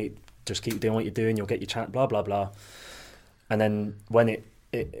been great. Just keep doing what you're doing. You'll get your chance. Blah blah blah. And then when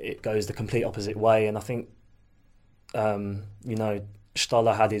it goes the complete opposite way, and I think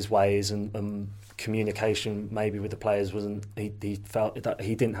Stoller had his ways, and communication maybe with the players wasn't. He felt that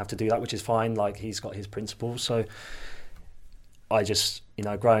he didn't have to do that, which is fine. Like, he's got his principles. So I just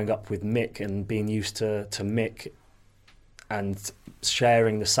growing up with Mick and being used to Mick and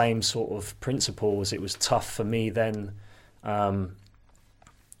sharing the same sort of principles, it was tough for me then, to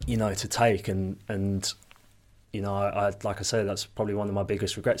take. And I like I said, that's probably one of my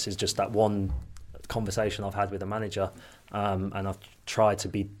biggest regrets, is just that one conversation I've had with the manager, and I've tried to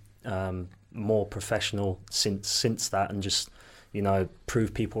be more professional since that, and just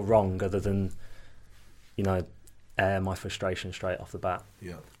prove people wrong other than air my frustration straight off the bat.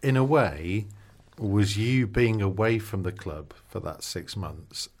 Yeah. In a way, was you being away from the club for that 6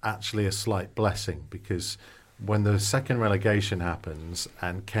 months actually a slight blessing? Because when the second relegation happens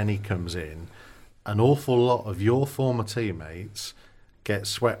and Kenny comes in, an awful lot of your former teammates get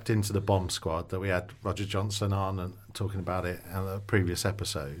swept into the bomb squad that we had Roger Johnson on and talking about it in a previous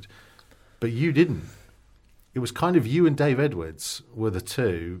episode. But you didn't. It was kind of you and Dave Edwards were the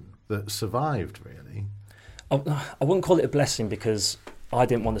two that survived, really. I wouldn't call it a blessing, because I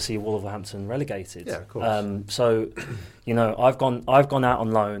didn't want to see Wolverhampton relegated. Yeah, of course. So, I've gone out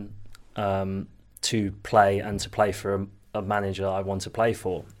on loan to play, and to play for a manager I want to play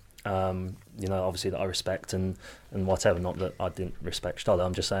for. Obviously that I respect and whatever. Not that I didn't respect Stoller.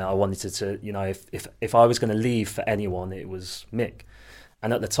 I'm just saying I wanted to. If I was going to leave for anyone, it was Mick.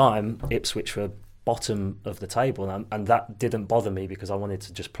 And at the time, Ipswich were bottom of the table, and that didn't bother me, because I wanted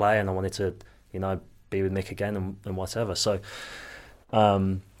to just play and I wanted to, be with Mick again and whatever. So.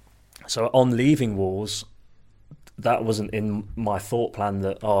 So on leaving Wolves, that wasn't in my thought plan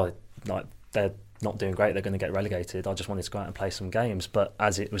that they're not doing great, they're going to get relegated. I just wanted to go out and play some games. But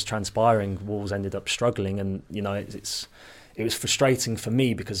as it was transpiring, Wolves ended up struggling, and it was frustrating for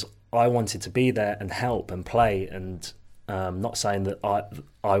me because I wanted to be there and help and play, and not saying that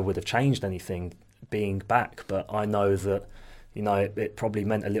I would have changed anything being back, but I know that, you know, it probably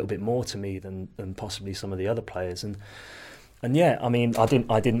meant a little bit more to me than possibly some of the other players. And yeah, I mean, I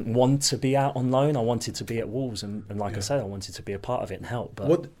didn't want to be out on loan. I wanted to be at Wolves, and like I said, I wanted to be a part of it and help.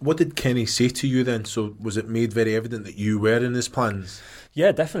 But what did Kenny say to you then? So was it made very evident that you were in his plans?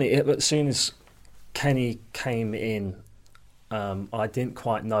 Yeah, definitely. As soon as Kenny came in, I didn't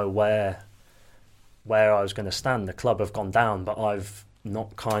quite know where I was going to stand. The club have gone down, but I've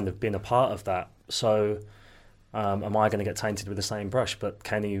not kind of been a part of that. So am I going to get tainted with the same brush? But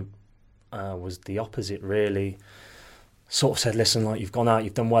Kenny was the opposite, really. Sort of said, listen, like, you've gone out,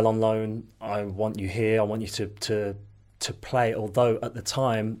 you've done well on loan. I want you here. I want you to play. Although at the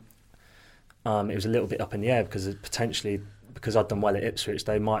time, it was a little bit up in the air because I'd done well at Ipswich,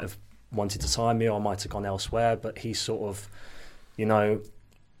 they might have wanted to sign me, or I might have gone elsewhere. But he sort of, you know,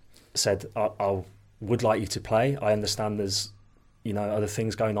 said, I would like you to play. I understand there's, you know, other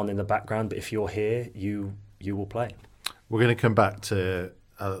things going on in the background, but if you're here, you will play. We're going to come back to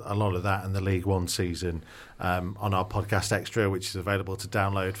a lot of that in the League One season on our podcast Extra, which is available to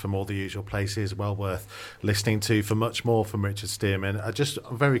download from all the usual places. Well worth listening to for much more from Richard Stearman. I just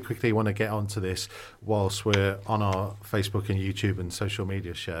very quickly want to get onto this whilst we're on our Facebook and YouTube and social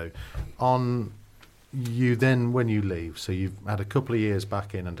media show. On you then, when you leave, so you've had a couple of years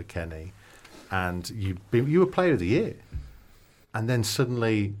back in under Kenny, and you were Player of the Year, and then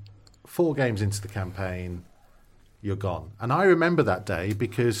suddenly 4 games into the campaign, you're gone. And I remember that day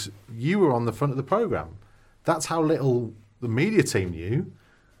because you were on the front of the programme. That's how little the media team knew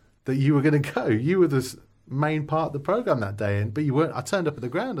that you were going to go. You were the main part of the programme that day, but you weren't. I turned up at the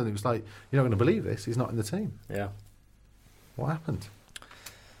ground and it was like, you're not going to believe this, he's not in the team. Yeah. What happened?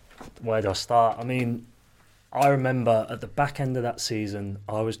 Where do I start? I mean, I remember at the back end of that season,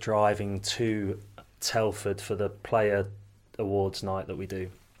 I was driving to Telford for the Player Awards night that we do.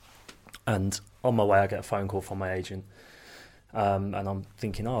 And on my way, I get a phone call from my agent. And I'm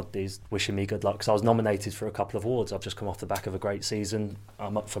thinking, he's wishing me good luck, because I was nominated for a couple of awards. I've just come off the back of a great season.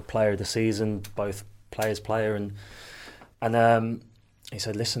 I'm up for Player of the Season, both player. And he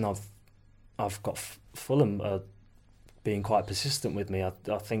said, listen, I've got Fulham being quite persistent with me. I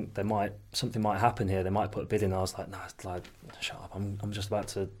think something might happen here. They might put a bid in. I was like, shut up. I'm just about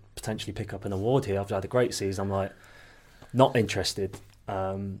to potentially pick up an award here. I've had a great season. I'm like, not interested.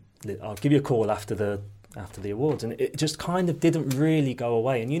 I'll give you a call after the awards. And it just kind of didn't really go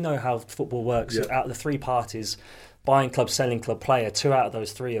away. And you know how football works. Yeah. Out of the 3 parties, buying club, selling club, player, 2 out of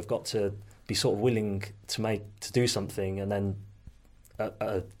those 3 have got to be sort of willing to do something, and then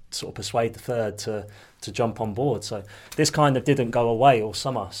sort of persuade the third to jump on board. So this kind of didn't go away all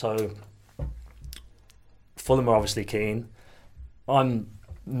summer. So Fulham are obviously keen. I'm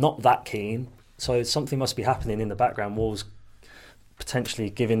not that keen. So something must be happening in the background. Wolves potentially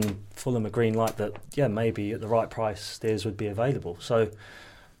giving Fulham a green light that, yeah, maybe at the right price Steers would be available. So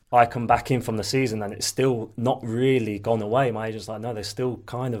I come back in from the season and it's still not really gone away. My agent's like, no, they're still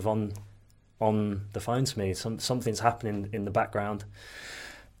kind of on the phone to me. Something's happening in the background.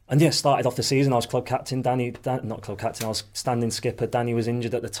 And yeah, started off the season, I was club captain. Not club captain, I was standing skipper. Danny was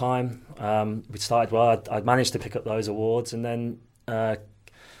injured at the time. We started well. I'd managed to pick up those awards, and then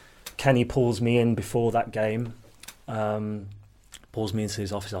Kenny pulls me in before that game. Pulls me into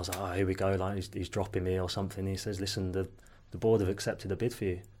his office. I was like, here we go, like he's dropping me or something. He says, listen, the board have accepted a bid for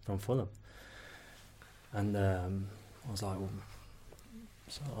you from Fulham. And I was like, well,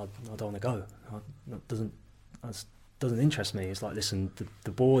 so I don't want to go. That doesn't interest me. It's like, listen,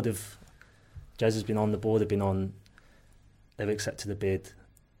 the board of Jez has been on, the board have been on, they've accepted the bid.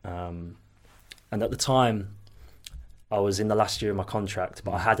 And at the time, I was in the last year of my contract,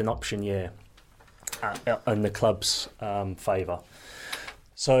 but I had an option year in the club's favour.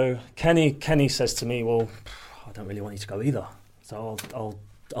 So Kenny says to me, well, I don't really want you to go either. So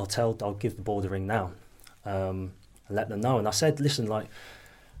I'll give the board a ring now and let them know. And I said, listen, like,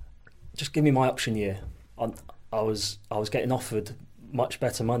 just give me my option year. I was getting offered much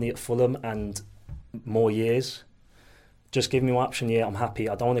better money at Fulham and more years. Just give me my option year. I'm happy.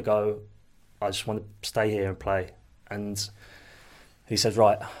 I don't want to go. I just want to stay here and play. And he said,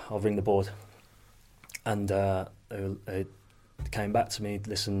 right, I'll ring the board. And they came back to me,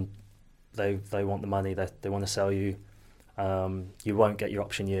 listen, they want the money, they want to sell you. You won't get your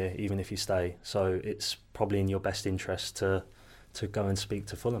option year even if you stay. So it's probably in your best interest to go and speak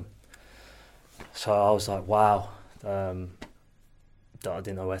to Fulham. So I was like, wow. I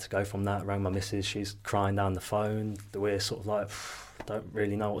didn't know where to go from that. I rang my missus, she's crying down the phone. We're sort of like, don't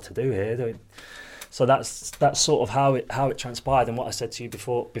really know what to do here. So that's sort of how it transpired. And what I said to you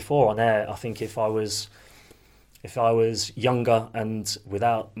before on air, I think if I was younger and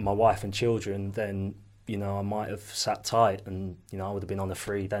without my wife and children, then I might have sat tight, and I would have been on the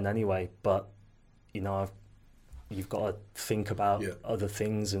free then anyway. But you've got to think about other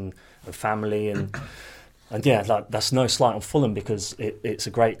things and family and yeah, like that's no slight on Fulham, because it's a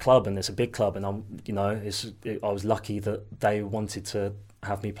great club and it's a big club, and I was lucky that they wanted to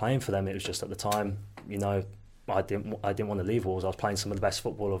have me playing for them. It was just at the time, I didn't want to leave Wolves. I was playing some of the best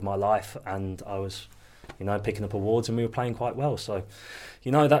football of my life, and I was picking up awards, and we were playing quite well. So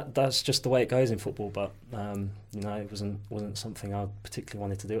that's just the way it goes in football. But it wasn't something I particularly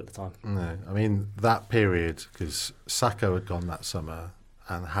wanted to do at the time. No, I mean that period, because Sacco had gone that summer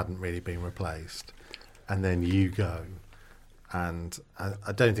and hadn't really been replaced, and then you go, and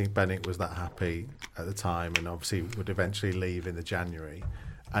I don't think Bennett was that happy at the time, and obviously would eventually leave in the January,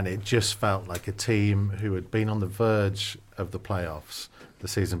 and it just felt like a team who had been on the verge of the playoffs the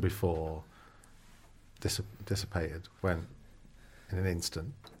season before dissipated, went in an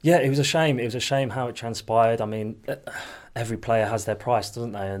instant. Yeah, it was a shame. It was a shame how it transpired. I mean, every player has their price,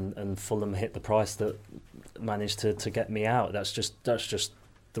 doesn't they? And Fulham hit the price that managed to get me out. That's just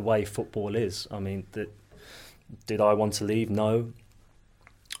the way football is. I mean, did I want to leave? No.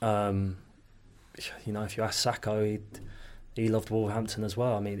 If you ask Sacco, he loved Wolverhampton as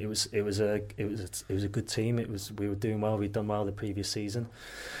well. I mean, it was a good team. We were doing well. We'd done well the previous season.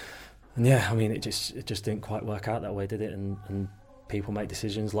 And yeah, I mean, it just didn't quite work out that way, did it? And people make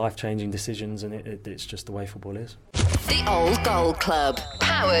decisions, life-changing decisions, and it's just the way football is. The Old Gold Club,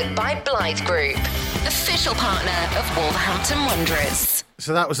 powered by Blythe Group, official partner of Wolverhampton Wanderers.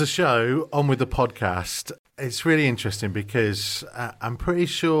 So that was the show. On with the podcast. It's really interesting because I'm pretty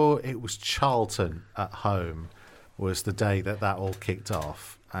sure it was Charlton at home was the day that all kicked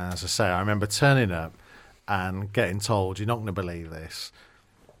off. And as I say, I remember turning up and getting told, "You're not going to believe this.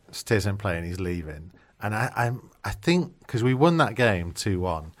 Stearman playing, he's leaving." And I think, because we won that game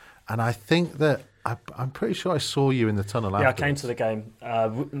 2-1, and I think that I'm pretty sure I saw you in the tunnel afterwards. Yeah, I came to the game.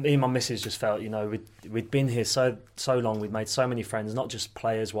 Me and my missus just felt, we'd been here so long, we'd made so many friends, not just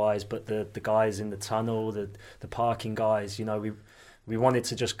players-wise, but the guys in the tunnel, the parking guys. We wanted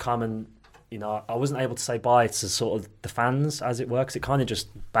to just come and, I wasn't able to say bye to sort of the fans, as it were, because it kind of just,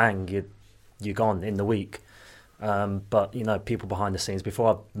 bang, you're gone in the week. But people behind the scenes,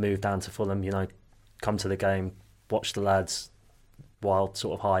 before I moved down to Fulham, come to the game, watch the lads while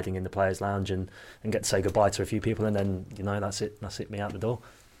sort of hiding in the players' lounge and get to say goodbye to a few people, and then that's it, me out the door.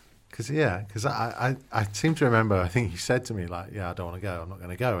 Because I seem to remember, I think he said to me, like, "Yeah, I don't want to go, I'm not going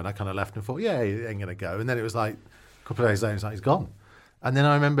to go," and I kind of left and thought, "Yeah, he ain't going to go," and then it was like a couple of days later, it's like he's gone. And then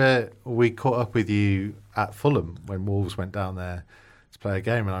I remember we caught up with you at Fulham when Wolves went down there to play a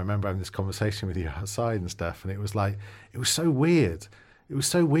game, and I remember having this conversation with you outside and stuff, and it was so weird. It was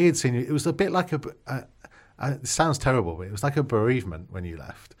so weird seeing you. It was a bit like it sounds terrible, but it was like a bereavement when you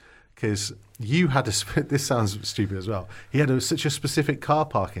left, because you had this sounds stupid as well. He had such a specific car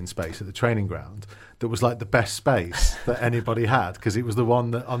parking space at the training ground that was like the best space that anybody had, because it was the one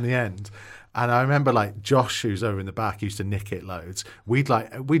that on the end. And I remember, like, Josh, who's over in the back, used to nick it loads. We'd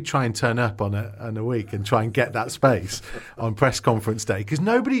try and turn up on a week and try and get that space on press conference day, because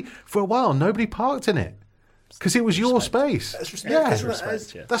for a while nobody parked in it. Because it was your space. That's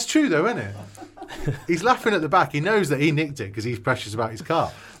respect. Yeah. That's true, though, isn't it? He's laughing at the back. He knows that he nicked it because he's precious about his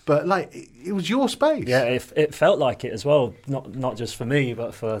car. But, like, it was your space. Yeah, it felt like it as well. Not just for me,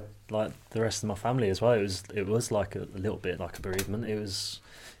 but for, like, the rest of my family as well. It was like a little bit like a bereavement. It was,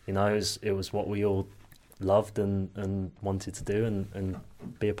 it was what we all loved and wanted to do and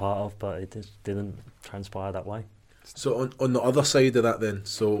be a part of, but it just didn't transpire that way. So on the other side of that then,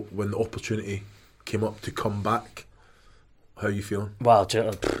 so when the opportunity came up to come back, how are you feeling? Well,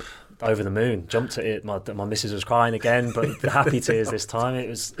 over the moon, jumped at it. My missus was crying again, but happy tears this time. It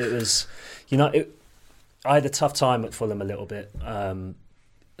was, I had a tough time at Fulham a little bit.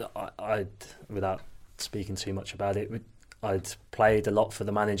 I without speaking too much about it, I'd played a lot for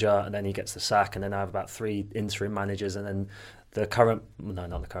the manager, and then he gets the sack, and then I have about 3 interim managers, and then not the current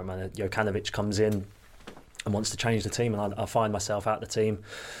manager, Jokanovic comes in and wants to change the team, and I find myself out the team.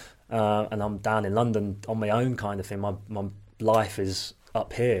 And I'm down in London on my own kind of thing. My life is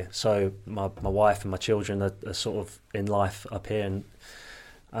up here, so my wife and my children are sort of in life up here.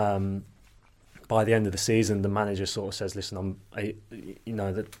 And by the end of the season, the manager sort of says, "Listen,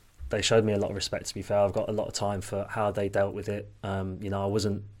 that they showed me a lot of respect. To be fair, I've got a lot of time for how they dealt with it. I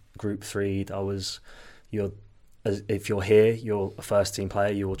wasn't group 3'd. If you're here, you're a first team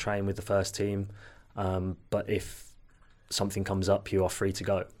player. You will train with the first team. But if something comes up, you are free to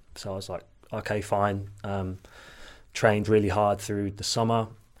go." So I was like, okay, fine. Trained really hard through the summer,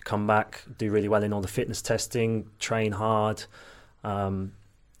 come back, do really well in all the fitness testing, train hard,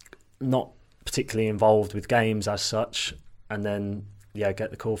 not particularly involved with games as such, and then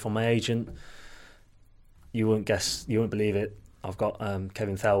get the call from my agent. You wouldn't believe it. I've got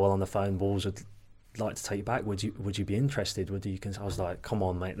Kevin Thelwell on the phone. Wolves would like to take you back. Would you be interested? I was like, come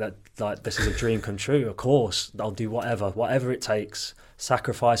on, mate. This is a dream come true. Of course, I'll do whatever it takes.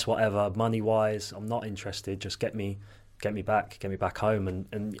 Sacrifice whatever, money wise. I'm not interested. Just get me back home.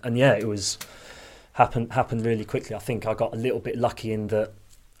 And it was happened really quickly. I think I got a little bit lucky in that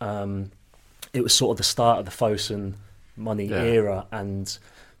it was sort of the start of the Fosun money era, and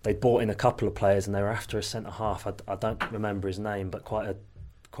they brought in a couple of players, and they were after a centre half. I don't remember his name, but quite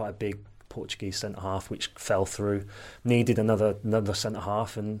a big Portuguese centre half, which fell through. Needed another centre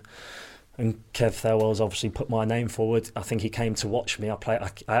half, and Kev Thelwell's obviously put my name forward. I think he came to watch me. I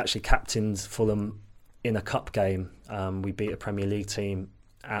actually captained Fulham in a cup game. We beat a Premier League team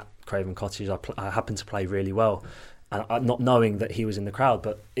at Craven Cottage. I happened to play really well, and not knowing that he was in the crowd,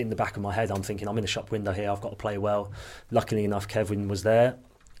 but in the back of my head I'm thinking, I'm in the shop window here, I've got to play well. Luckily enough, Kevin was there,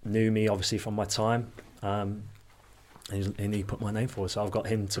 knew me obviously from my time, and he put my name forward. So I've got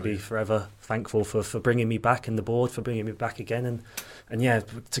him to be forever thankful for bringing me back, and the board for bringing me back again. And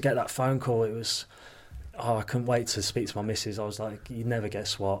to get that phone call, it was, I couldn't wait to speak to my missus. I was like, you never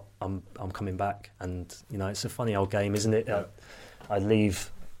guess what, I'm coming back. And it's a funny old game, isn't it? Yeah. I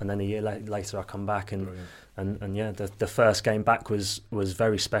leave, and then a year later I come back, and the first game back was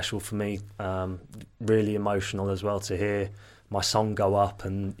very special for me, really emotional as well, to hear my song go up,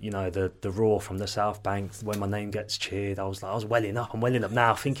 and the roar from the South Bank when my name gets cheered. I was welling up. I'm welling up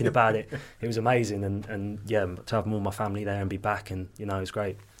now thinking about it. It was amazing, and to have all my family there and be back, and it was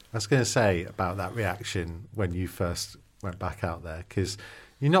great. I was going to say about that reaction when you first went back out there, because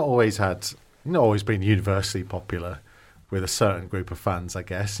you've not always been universally popular with a certain group of fans, I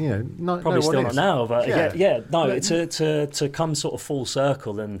guess. Probably still not now, but to come sort of full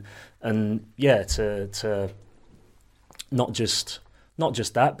circle, and to not just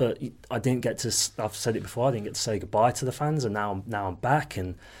that, but I didn't get to. I've said it before. I didn't get to say goodbye to the fans, and now I'm back,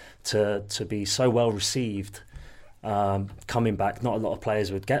 and to be so well received, coming back. Not a lot of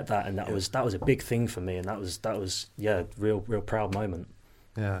players would get that, and that was a big thing for me, and that was real proud moment.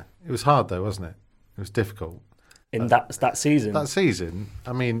 Yeah, it was hard though, wasn't it? It was difficult. In that season. That season,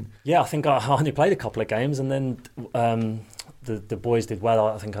 I mean. Yeah, I think I only played a couple of games, and then the boys did well.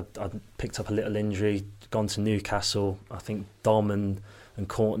 I think I picked up a little injury, gone to Newcastle. I think Dom and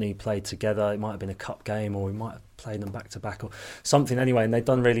Courtney played together. It might have been a cup game, or we might have played them back to back or something anyway, and they'd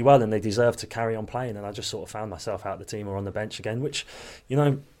done really well, and they deserved to carry on playing, and I just sort of found myself out of the team or on the bench again, which,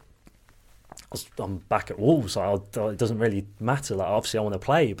 I'm back at Wolves, so it doesn't really matter. Like, obviously I want to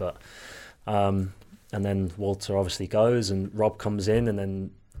play, but and then Walter obviously goes, and Rob comes in, and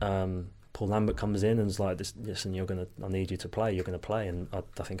then Paul Lambert comes in and is like, listen, I need you to play. You're going to play, and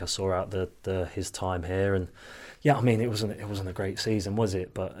I think I saw out his time here, and it wasn't a great season, was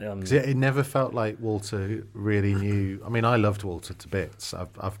it? But it never felt like Walter really knew. I mean, I loved Walter to bits.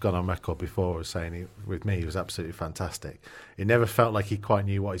 I've gone on record before as saying with me he was absolutely fantastic. It never felt like he quite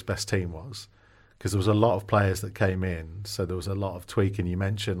knew what his best team was, because there was a lot of players that came in, so there was a lot of tweaking. You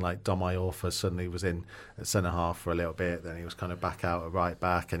mentioned like Dom Iorfa suddenly was in at centre half for a little bit, then he was kind of back out at right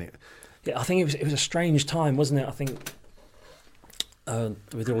back, and I think it was a strange time, wasn't it? I think,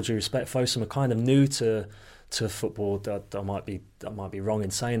 with all due respect, Fosun are kind of new to football. I might be wrong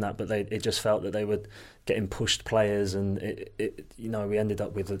in saying that, but it just felt that they were getting pushed players, and we ended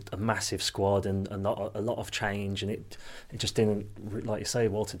up with a massive squad and a lot of change, and it just didn't, like you say,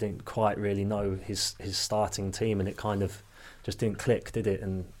 Walter didn't quite really know his starting team, and it kind of just didn't click, did it?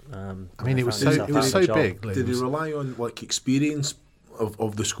 And it was so big. Did he rely on like experience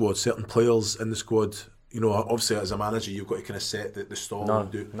of the squad, certain players in the squad? Obviously as a manager you've got to kind of set the stall. No,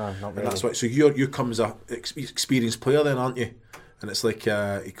 not really. And that's why. So you come as a experienced player then, aren't you? And it's like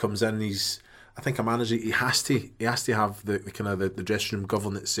he comes in. I think a manager, he has to have the kind of the dressing room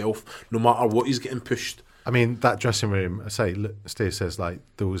govern itself, no matter what he's getting pushed. I mean, that dressing room. I say, Steve says like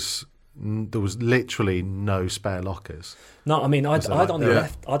there was literally no spare lockers. No, I mean, I'd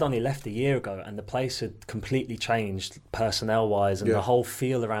only left a year ago, and the place had completely changed personnel-wise, and the whole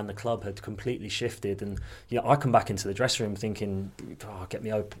feel around the club had completely shifted. And I come back into the dressing room thinking, get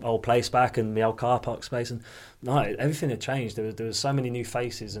my old place back and my old car park space, and no, everything had changed. There was so many new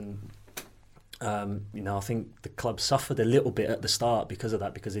faces, and I think the club suffered a little bit at the start because of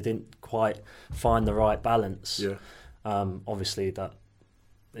that, because they didn't quite find the right balance. Yeah. Obviously that.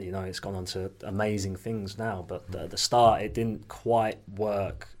 It's gone on to amazing things now, but at the start it didn't quite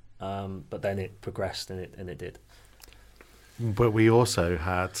work. but then it progressed and it did. But we also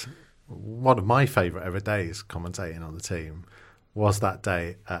had one of my favourite ever days commentating on the team was that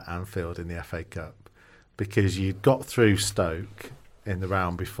day at Anfield in the FA Cup, because you'd got through Stoke in the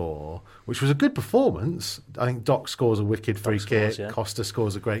round before, which was a good performance. I think Doc scores a wicked free kick. Yeah. Costa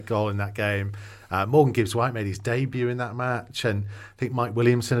scores a great goal in that game. Morgan Gibbs-White made his debut in that match, and I think Mike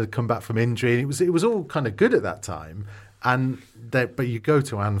Williamson had come back from injury. And it was all kind of good at that time. But you go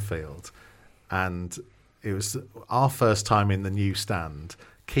to Anfield, and it was our first time in the new stand.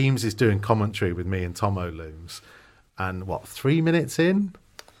 Keems is doing commentary with me and Tom O'Looms, and 3 minutes in?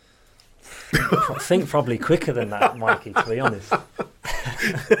 I think probably quicker than that, Mikey, to be honest.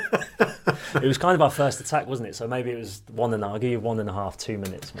 It was kind of our first attack, wasn't it? So maybe it was 1.5. I'll give you 1.5, 2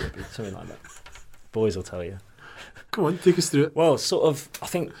 minutes, maybe, something like that. Boys will tell you. Come on, take us through it. Well, sort of, I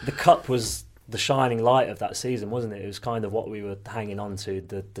think the cup was the shining light of that season, wasn't it? It was kind of what we were hanging on to.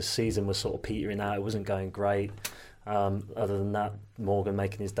 The season was sort of petering out. It wasn't going great. Other than that, Morgan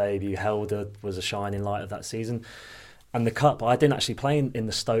making his debut, Helder was a shining light of that season. And the cup, I didn't actually play in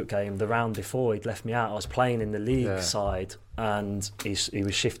the Stoke game. The round before, he'd left me out. I was playing in the league side, and he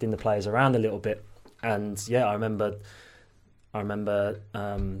was shifting the players around a little bit. And yeah, I remember. It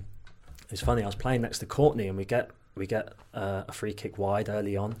was funny. I was playing next to Courtney, and we get a free kick wide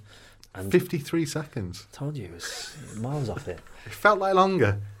early on. And 53 seconds. I told you, it was miles off it. It felt like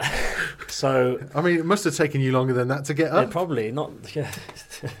longer. So I mean, it must have taken you longer than that to get up. Yeah, probably not. Yeah.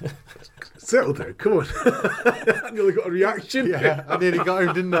 Settle down, come on. I nearly got a reaction. Yeah, I nearly got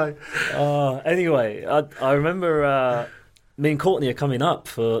him, didn't I? Anyway, I remember me and Courtney are coming up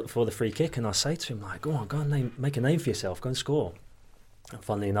for the free kick, and I say to him, like, go on, make a name for yourself, go and score. And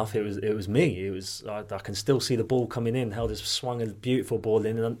funnily enough, it was me. I can still see the ball coming in. Held just swung a beautiful ball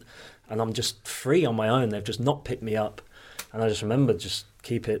in, and I'm just free on my own. They've just not picked me up, and I just remember just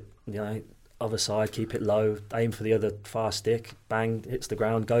keep it, other side, keep it low, aim for the other far stick, bang, hits the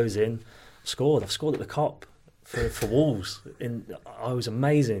ground, goes in. Scored. I've scored at the Cop for Wolves. It was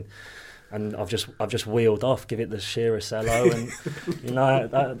amazing, and I've just wheeled off, give it the Shearer cello, and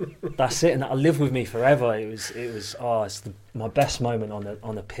that's it, and that'll live with me forever. It's my best moment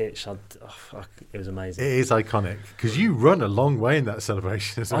on the pitch. It was amazing. It is iconic because you run a long way in that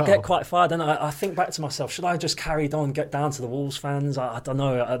celebration as well. I get quite far, don't I? I think back to myself, should I have just carried on, get down to the Wolves fans? I don't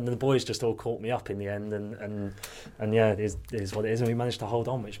know. And the boys just all caught me up in the end, and yeah, it is what it is, and we managed to hold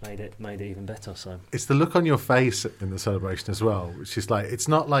on, which made it even better. So it's the look on your face in the celebration as well, which is like, it's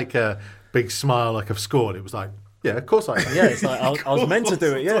not like a big smile like I've scored. It was like, yeah, of course I am. Yeah, it's like I was meant to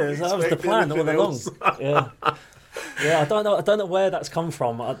do it. Yeah, that was the plan all along. Yeah, I don't know where that's come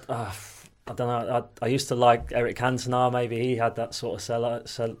from. I don't know. I used to like Eric Cantona. Maybe he had that sort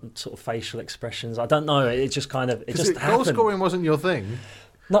of facial expressions. I don't know. It just kind of happened. Goal scoring wasn't your thing.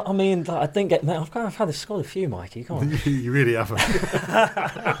 No, I mean, I didn't get. I've had to score a few, Mikey. Come on. You really haven't.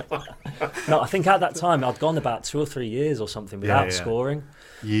 No, I think at that time I'd gone about 2 or 3 years or something without scoring.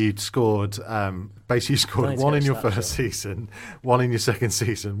 You'd scored, basically you scored one in your first season, one in your second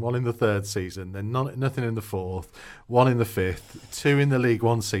season, one in the third season, then nothing in the fourth, one in the fifth, 2 in the League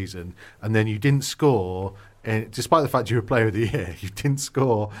One season, and then you didn't score. And despite the fact you were Player of the Year, you didn't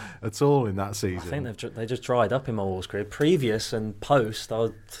score at all in that season. I think they just dried up in my Wolves career. Previous and post, I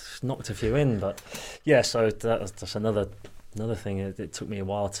knocked a few in, but yeah. So that's another thing. It took me a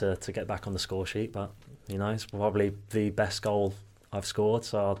while to get back on the score sheet, but it's probably the best goal I've scored,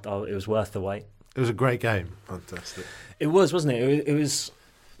 so it was worth the wait. It was a great game. Fantastic. It was, wasn't it? It was.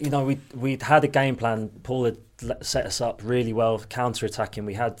 We'd had a game plan. Paul had set us up really well, counter-attacking.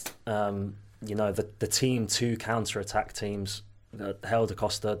 We had. The team to counter-attack teams. Helder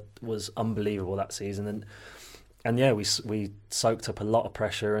Costa was unbelievable that season, and yeah, we soaked up a lot of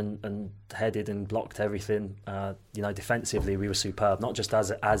pressure and headed and blocked everything. Defensively we were superb, not just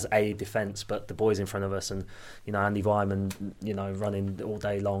as a defence, but the boys in front of us, and Andy Wyman, running all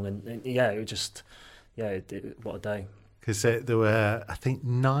day long, and what a day. Because there were, I think,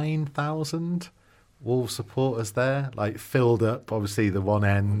 9,000 Wolves supporters there, like filled up obviously the one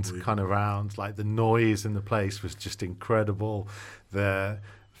end kind of round, like the noise in the place was just incredible. The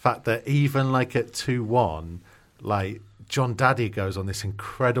fact that even like at 2-1, like John Daddy goes on this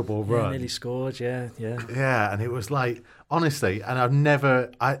incredible run. Nearly scored, yeah. Yeah, and it was like, honestly, and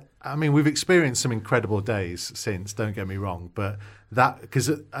I mean, we've experienced some incredible days since, don't get me wrong, but that, because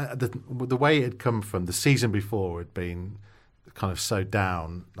the way it had come from the season before had been kind of so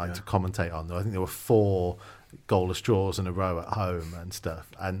down, to commentate on. I think there were 4 goalless draws in a row at home and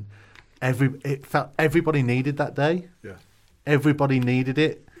stuff, and it felt everybody needed that day. Yeah, everybody needed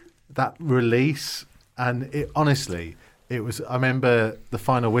it, that release, and it honestly, I remember the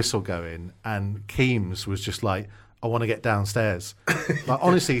final whistle going, and Keames was just like, I want to get downstairs. Like,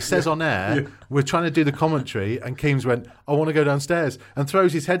 honestly, he says on air, we're trying to do the commentary, and Keames went, I want to go downstairs, and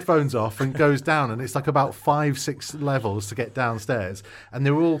throws his headphones off and goes down, and it's like about 5-6 levels to get downstairs. And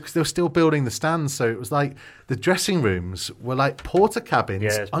they were still building the stands, so it was like the dressing rooms were like porter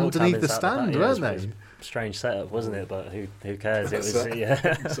cabins underneath the stand, weren't they? Strange setup, wasn't it? But who cares? It was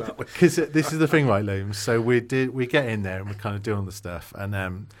Exactly. Because this is the thing, right, Looms? So we get in there and we're kind of doing the stuff,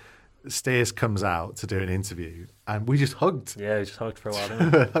 and Steers comes out to do an interview, and we just hugged. Yeah, we just hugged for a while,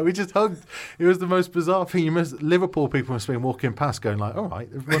 didn't we? We just hugged. It was the most bizarre thing. Liverpool people must have been walking past going like, all right,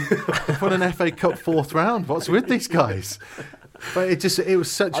 they've won an FA Cup 4th round. What's with these guys? But it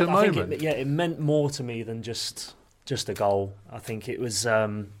was such a moment. Think it meant more to me than just a goal. I think it was,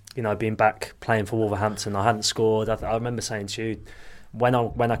 being back playing for Wolverhampton. I hadn't scored. I remember saying to you, when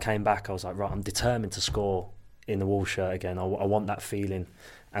I came back, I was like, right, I'm determined to score in the Wolves shirt again. I want that feeling.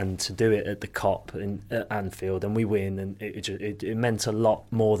 And to do it at the Kop at Anfield, and we win, and it meant a lot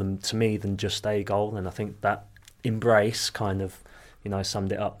more to me than just a goal. And I think that embrace kind of,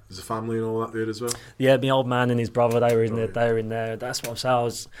 summed it up. There's a family and all that there as well. Yeah, my old man and his brother, they were in there. They were in there. That's what I'm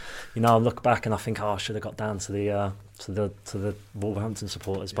saying. I look back and I think, I should have got down to the Wolverhampton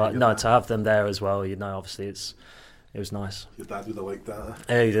supporters, but no, to have them there as well. Obviously it was nice. Your dad would have liked that.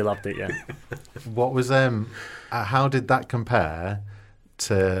 Yeah, he loved it. Yeah. What was how did that compare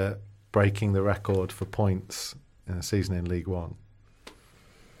to breaking the record for points in a season in League One?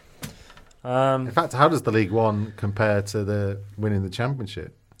 In fact, how does the League One compare to the winning the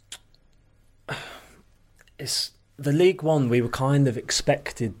Championship? It's the League One. We were kind of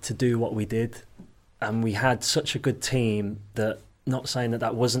expected to do what we did, and we had such a good team that, not saying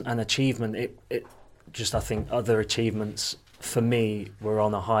that wasn't an achievement. It just, I think other achievements for me were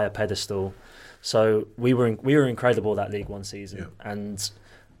on a higher pedestal. So we were incredible that League One season, and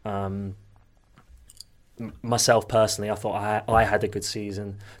myself personally, I thought I had a good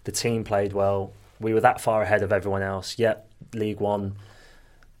season. The team played well. We were that far ahead of everyone else. Yet League One,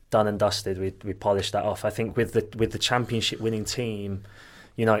 done and dusted. We polished that off. I think with the Championship winning team,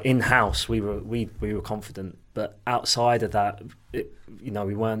 in house we were confident, but outside of that,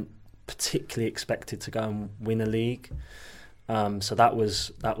 we weren't particularly expected to go and win a league. So that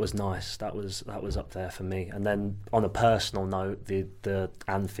was nice. That was up there for me. And then on a personal note, the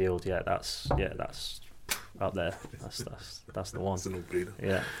Anfield, that's up there. That's the one. That's a no-brainer.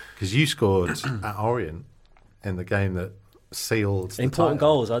 Yeah, because you scored at Orient in the game that sealed the important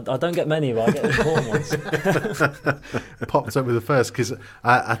title. goals. I don't get many, but I get important ones. Popped up with the first, because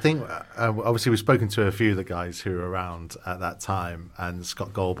I think obviously we've spoken to a few of the guys who were around at that time, and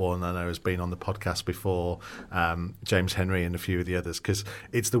Scott Goldborn I know has been on the podcast before, James Henry and a few of the others, because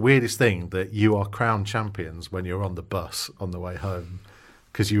it's the weirdest thing that you are crowned champions when you're on the bus on the way home,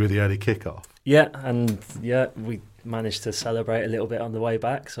 because you were the early kickoff. Yeah, and we managed to celebrate a little bit on the way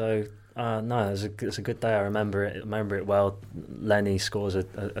back, so no, it's a good day. I remember it well. Lenny scores a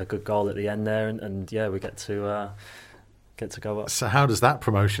good goal at the end there, and we get to go up. So how does that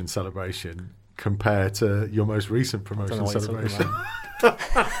promotion celebration compare to your most recent promotion celebration?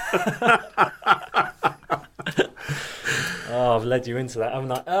 Oh, I've led you into that,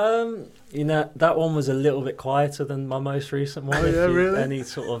 haven't I? That one was a little bit quieter than my most recent one. Really? Any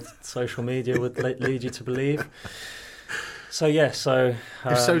sort of social media would lead you to believe. So are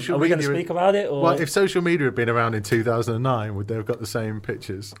we going to speak about it? Or? Well, if social media had been around in 2009, would they have got the same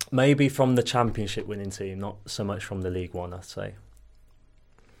pictures? Maybe from the Championship winning team, not so much from the League One, I'd say.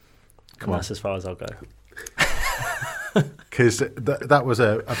 That's as far as I'll go. Because that was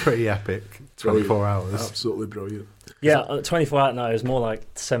a pretty epic 24 hours. Absolutely brilliant. Yeah, 24 hours. No, it was more like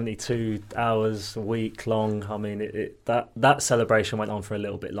 72 hours a week long. I mean, that celebration went on for a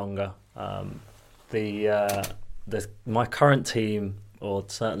little bit longer. My current team, or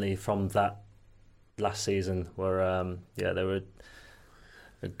certainly from that last season, were they were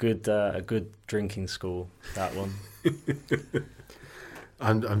a good drinking school. That one.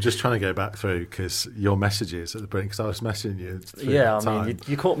 I'm just trying to go back through, because your messages at the beginning, because I was messaging you. Yeah, I mean,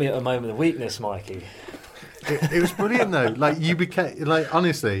 you caught me at a moment of weakness, Mikey. It was brilliant though. Like, you became, like,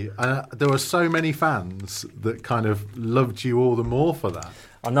 honestly, there were so many fans that kind of loved you all the more for that.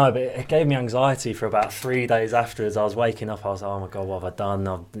 I know, but it gave me anxiety for about 3 days afterwards. I was waking up, I was like, oh my God, what have I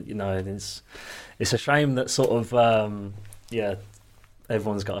done? It's a shame that sort of,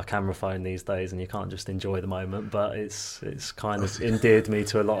 everyone's got a camera phone these days and you can't just enjoy the moment, but it's kind of endeared me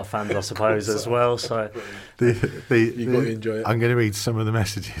to a lot of fans, I suppose, as well. So you've got to enjoy it. I'm going to read some of the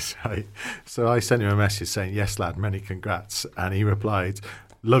messages, right? So I sent him a message saying, yes, lad, many congrats. And he replied,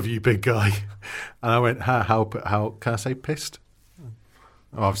 love you, big guy. And I went, how can I say pissed?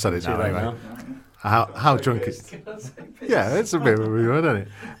 Oh, I've said it now anyway. How drunk is? Yeah, it's a bit of a rude, isn't it?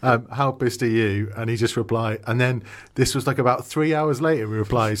 How pissed are you? And he just replied, and then this was like about 3 hours later. He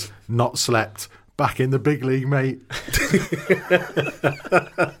replies, "Not slept. Back in the big league, mate."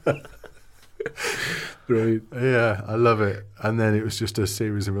 Brilliant. Yeah, I love it. And then it was just a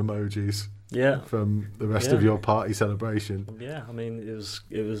series of emojis. Yeah. From the rest of your party celebration. Yeah, I mean, it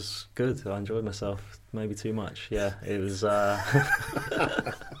was good. I enjoyed myself. Maybe too much. Yeah, it was.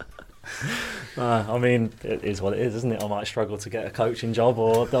 I mean, it is what it is, isn't it? I might struggle to get a coaching job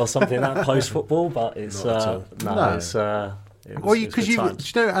or something that post football, but it's no. it's. Well, because you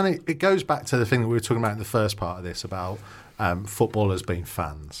know, and it goes back to the thing that we were talking about in the first part of this about footballers being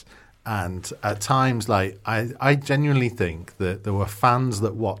fans. And at times, like I genuinely think that there were fans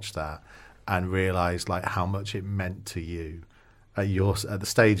that watched that and realised like how much it meant to you at the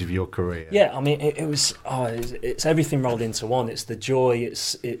stage of your career. Yeah, I mean, it's everything rolled into one. It's the joy,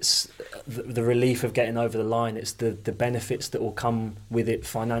 it's the relief of getting over the line. It's the benefits that will come with it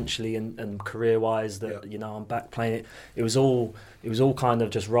financially and career wise. That I'm back playing it. It was all kind of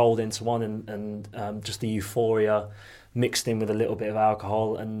just rolled into one, and just the euphoria mixed in with a little bit of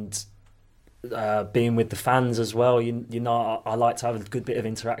alcohol and. Being with the fans as well, I like to have a good bit of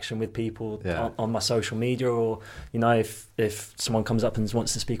interaction with people on my social media, or if someone comes up and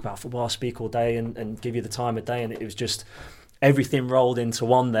wants to speak about football, I'll speak all day and give you the time of day. And it was just everything rolled into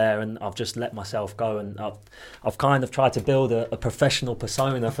one there, and I've just let myself go, and I've kind of tried to build a professional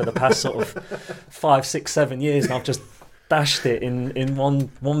persona for the past sort of 5, 6, 7 years, and I've just dashed it in one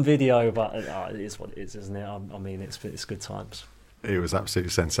video. But it is what it is, isn't it? I mean, it's good times. It was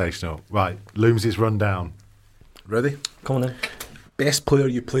absolutely sensational. Right, Looms' rundown. Ready? Come on then. Best player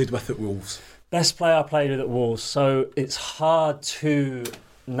you played with at Wolves? Best player I played with at Wolves. So it's hard to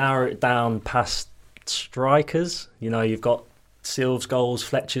narrow it down past strikers. You've got Silva's goals,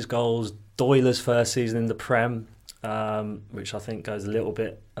 Fletcher's goals, Doyle's first season in the Prem, which I think goes a little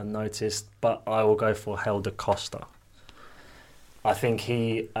bit unnoticed. But I will go for Helder Costa. I think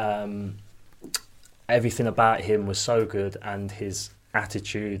he... everything about him was so good, and his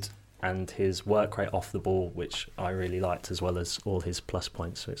attitude and his work rate off the ball, which I really liked, as well as all his plus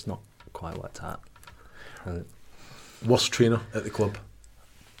points. So it's not quite worked out. Worst trainer at the club?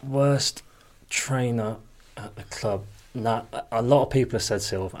 Worst trainer at the club. Now, a lot of people have said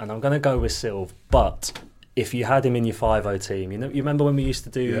Silv, and I'm going to go with Silv. But if you had him in your 5-0 team, you remember when we used to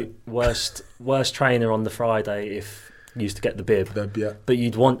do worst trainer on the Friday if. Used to get the bib, but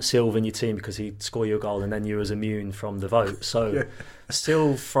you'd want Silva in your team because he'd score you a goal and then you was immune from the vote. So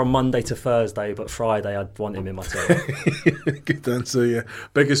Silva from Monday to Thursday, but Friday I'd want him in my team. Good answer, yeah.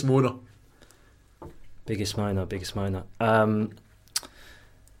 Biggest moaner? Biggest moaner.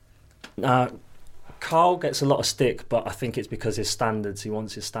 Carl gets a lot of stick, but I think it's because he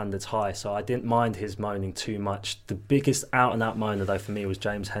wants his standards high, so I didn't mind his moaning too much. The biggest out-and-out moaner, though, for me was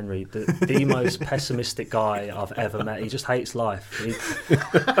James Henry, the most pessimistic guy I've ever met. He just hates life.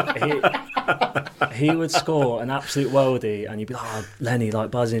 He would score an absolute worldie, and you'd be like, "Oh, Lenny, like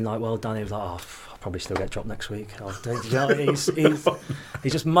buzzing, like well done." He was like, "Oh, I'll probably still get dropped next week." He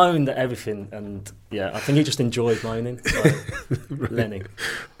just moaned at everything, and I think he just enjoyed moaning. Lenny,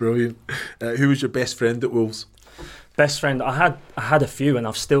 brilliant. Who was your best friend at Wolves? Best friend, I had a few, and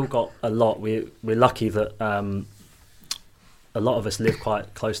I've still got a lot. We're lucky that a lot of us live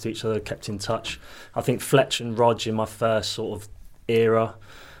quite close to each other, kept in touch. I think Fletch and Rog in my first sort of era,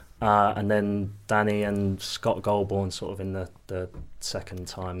 and then Danny and Scott Goldborn sort of in the second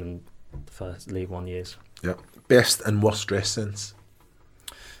time and the first League One years. Yeah. Best and worst dress sense?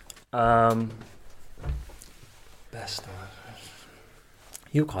 Best.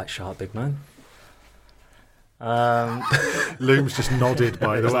 You're quite sharp, big man. Looms just nodded,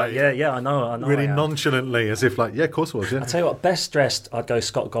 by the way. Like, yeah, I know. Really nonchalantly, as if like, yeah, of course it was, yeah. I'll tell you what, best dressed, I'd go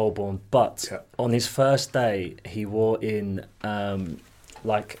Scott Goldborn, but on his first day, he wore in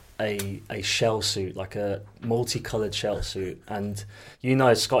like a shell suit, like a multicoloured shell suit, and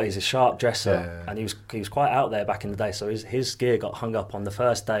Scotty's a sharp dresser, and he was quite out there back in the day, so his gear got hung up on the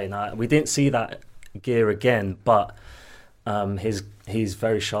first day, and we didn't see that gear again, but he's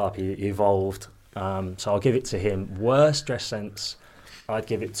very sharp, he evolved, so I'll give it to him. Worst dress sense, I'd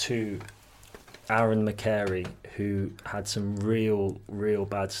give it to Aaron McCary, who had some real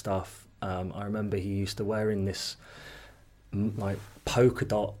bad stuff. I remember he used to wearing this like polka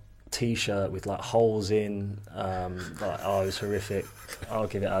dot T-shirt with like holes in, it was horrific. I'll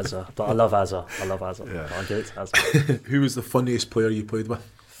give it Azza, but I love Azza. Yeah. I'll give it to Azza. Who was the funniest player you played with?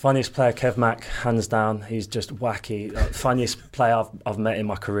 Funniest player, Kev Mack, hands down. He's just wacky. Funniest player I've met in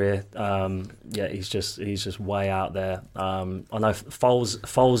my career. He's just way out there. I know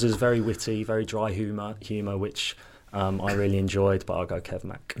Foles is very witty, very dry humour, which I really enjoyed. But I'll go Kev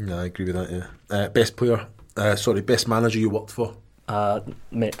Mack. No, I agree with that. Yeah. Best manager you worked for?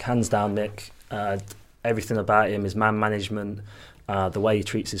 Mick, hands down. Mick. Everything about him, his man management, the way he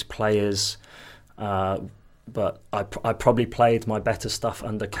treats his players. But I probably played my better stuff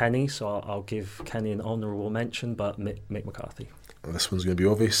under Kenny, so I'll give Kenny an honourable mention, but Mick McCarthy. Well, this one's going to be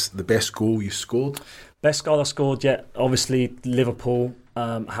obvious. The best goal you scored? Best goal I scored, yeah, obviously Liverpool.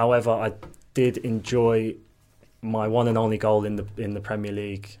 However, I did enjoy my one and only goal in the Premier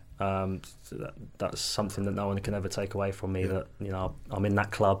League. So that's something that no one can ever take away from me. Yeah. That I'm in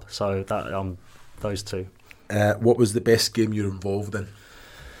that club, so that those two. What was the best game you were involved in?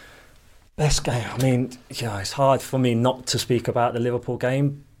 Best game. I mean, it's hard for me not to speak about the Liverpool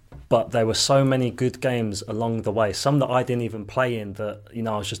game, but there were so many good games along the way. Some that I didn't even play in that,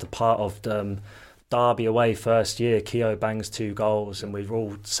 I was just a part of. Derby away first year, Keogh bangs 2 goals and we were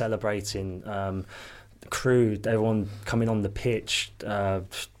all celebrating. The crew, everyone coming on the pitch,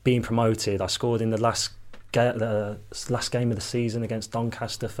 being promoted. I scored in the last game of the season against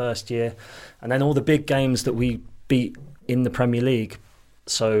Doncaster first year. And then all the big games that we beat in the Premier League.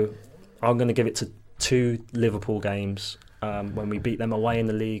 So I'm going to give it to 2 Liverpool games. When we beat them away in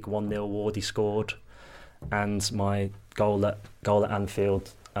the league, 1-0, Wardy scored, and my goal at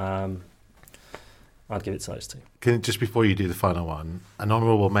Anfield. I'd give it to those 2. Just before you do the final one, an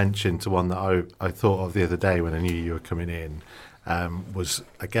honourable mention to one that I thought of the other day when I knew you were coming in was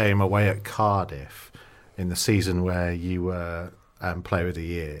a game away at Cardiff in the season where you were Player of the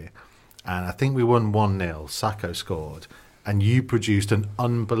Year, and I think we won 1-0. Sacco scored. And you produced an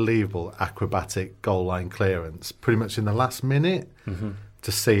unbelievable acrobatic goal line clearance pretty much in the last minute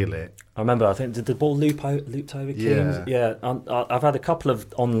to seal it. I remember, I think, did the ball looped over Keane? Yeah. I've had a couple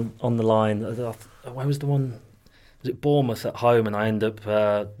of on the line. Where was the one? Was it Bournemouth at home? And I end up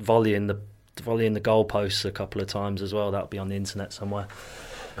volleying the goalposts a couple of times as well. That'll be on the internet somewhere.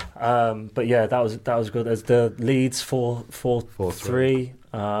 But yeah, that was good. There's the Leeds 4-3,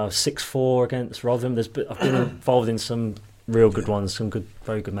 6-4 against Rotherham. I've been involved in some real good ones, some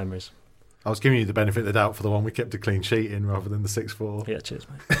very good memories. I was giving you the benefit of the doubt for the one we kept a clean sheet in rather than the 6-4. Yeah, cheers,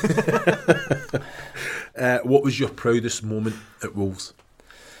 mate. What was your proudest moment at Wolves?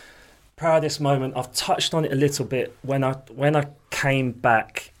 Proudest moment, I've touched on it a little bit. When I came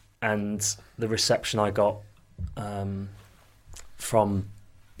back and the reception I got from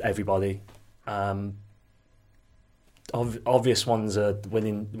everybody. Obvious ones are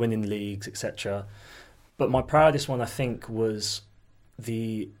winning leagues, etc. But my proudest one, I think, was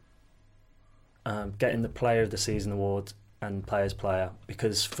the getting the Player of the Season award and Players Player,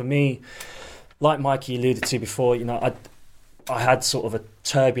 because for me, like Mikey alluded to before, I had sort of a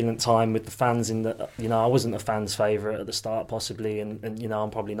turbulent time with the fans in that, I wasn't a fan's favourite at the start possibly, and I'm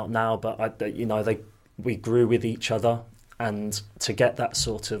probably not now, but we grew with each other, and to get that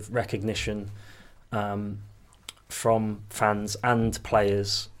sort of recognition from fans and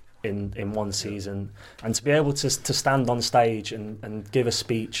players in one season, and to be able to stand on stage and give a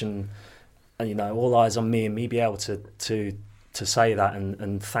speech and all eyes on me, and me be able to say that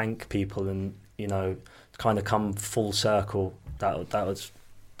and thank people and kind of come full circle, that was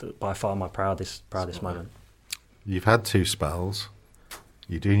by far my proudest moment. You've had 2 spells.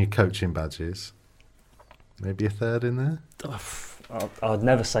 You're doing your coaching badges. Maybe a third in there? I'd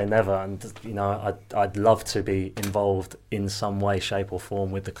never say never, and I'd love to be involved in some way, shape, or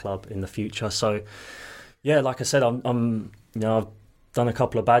form with the club in the future. So, yeah, like I said, I'm I've done a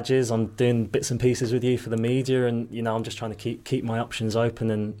couple of badges. I'm doing bits and pieces with you for the media, and I'm just trying to keep my options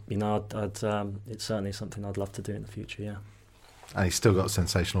open. And it's certainly something I'd love to do in the future. Yeah. And he's still got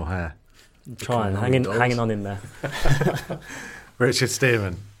sensational hair. Hanging on in there. Richard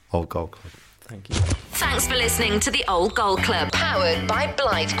Stearman, Old Goal Club. Thank you. Thanks for listening to the Old Goal Club, powered by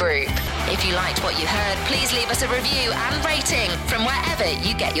Blythe Group. If you liked what you heard, please leave us a review and rating from wherever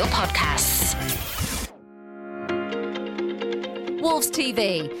you get your podcasts. Wolves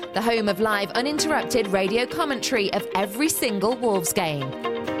TV, the home of live uninterrupted radio commentary of every single Wolves game.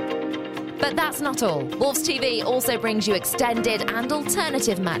 But that's not all. Wolves TV also brings you extended and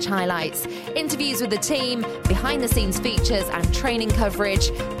alternative match highlights, interviews with the team, behind-the-scenes features and training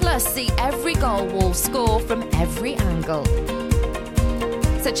coverage, plus see every goal Wolves score from every angle.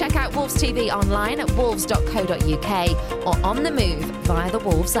 So check out Wolves TV online at wolves.co.uk or on the move via the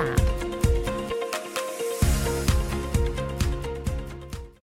Wolves app.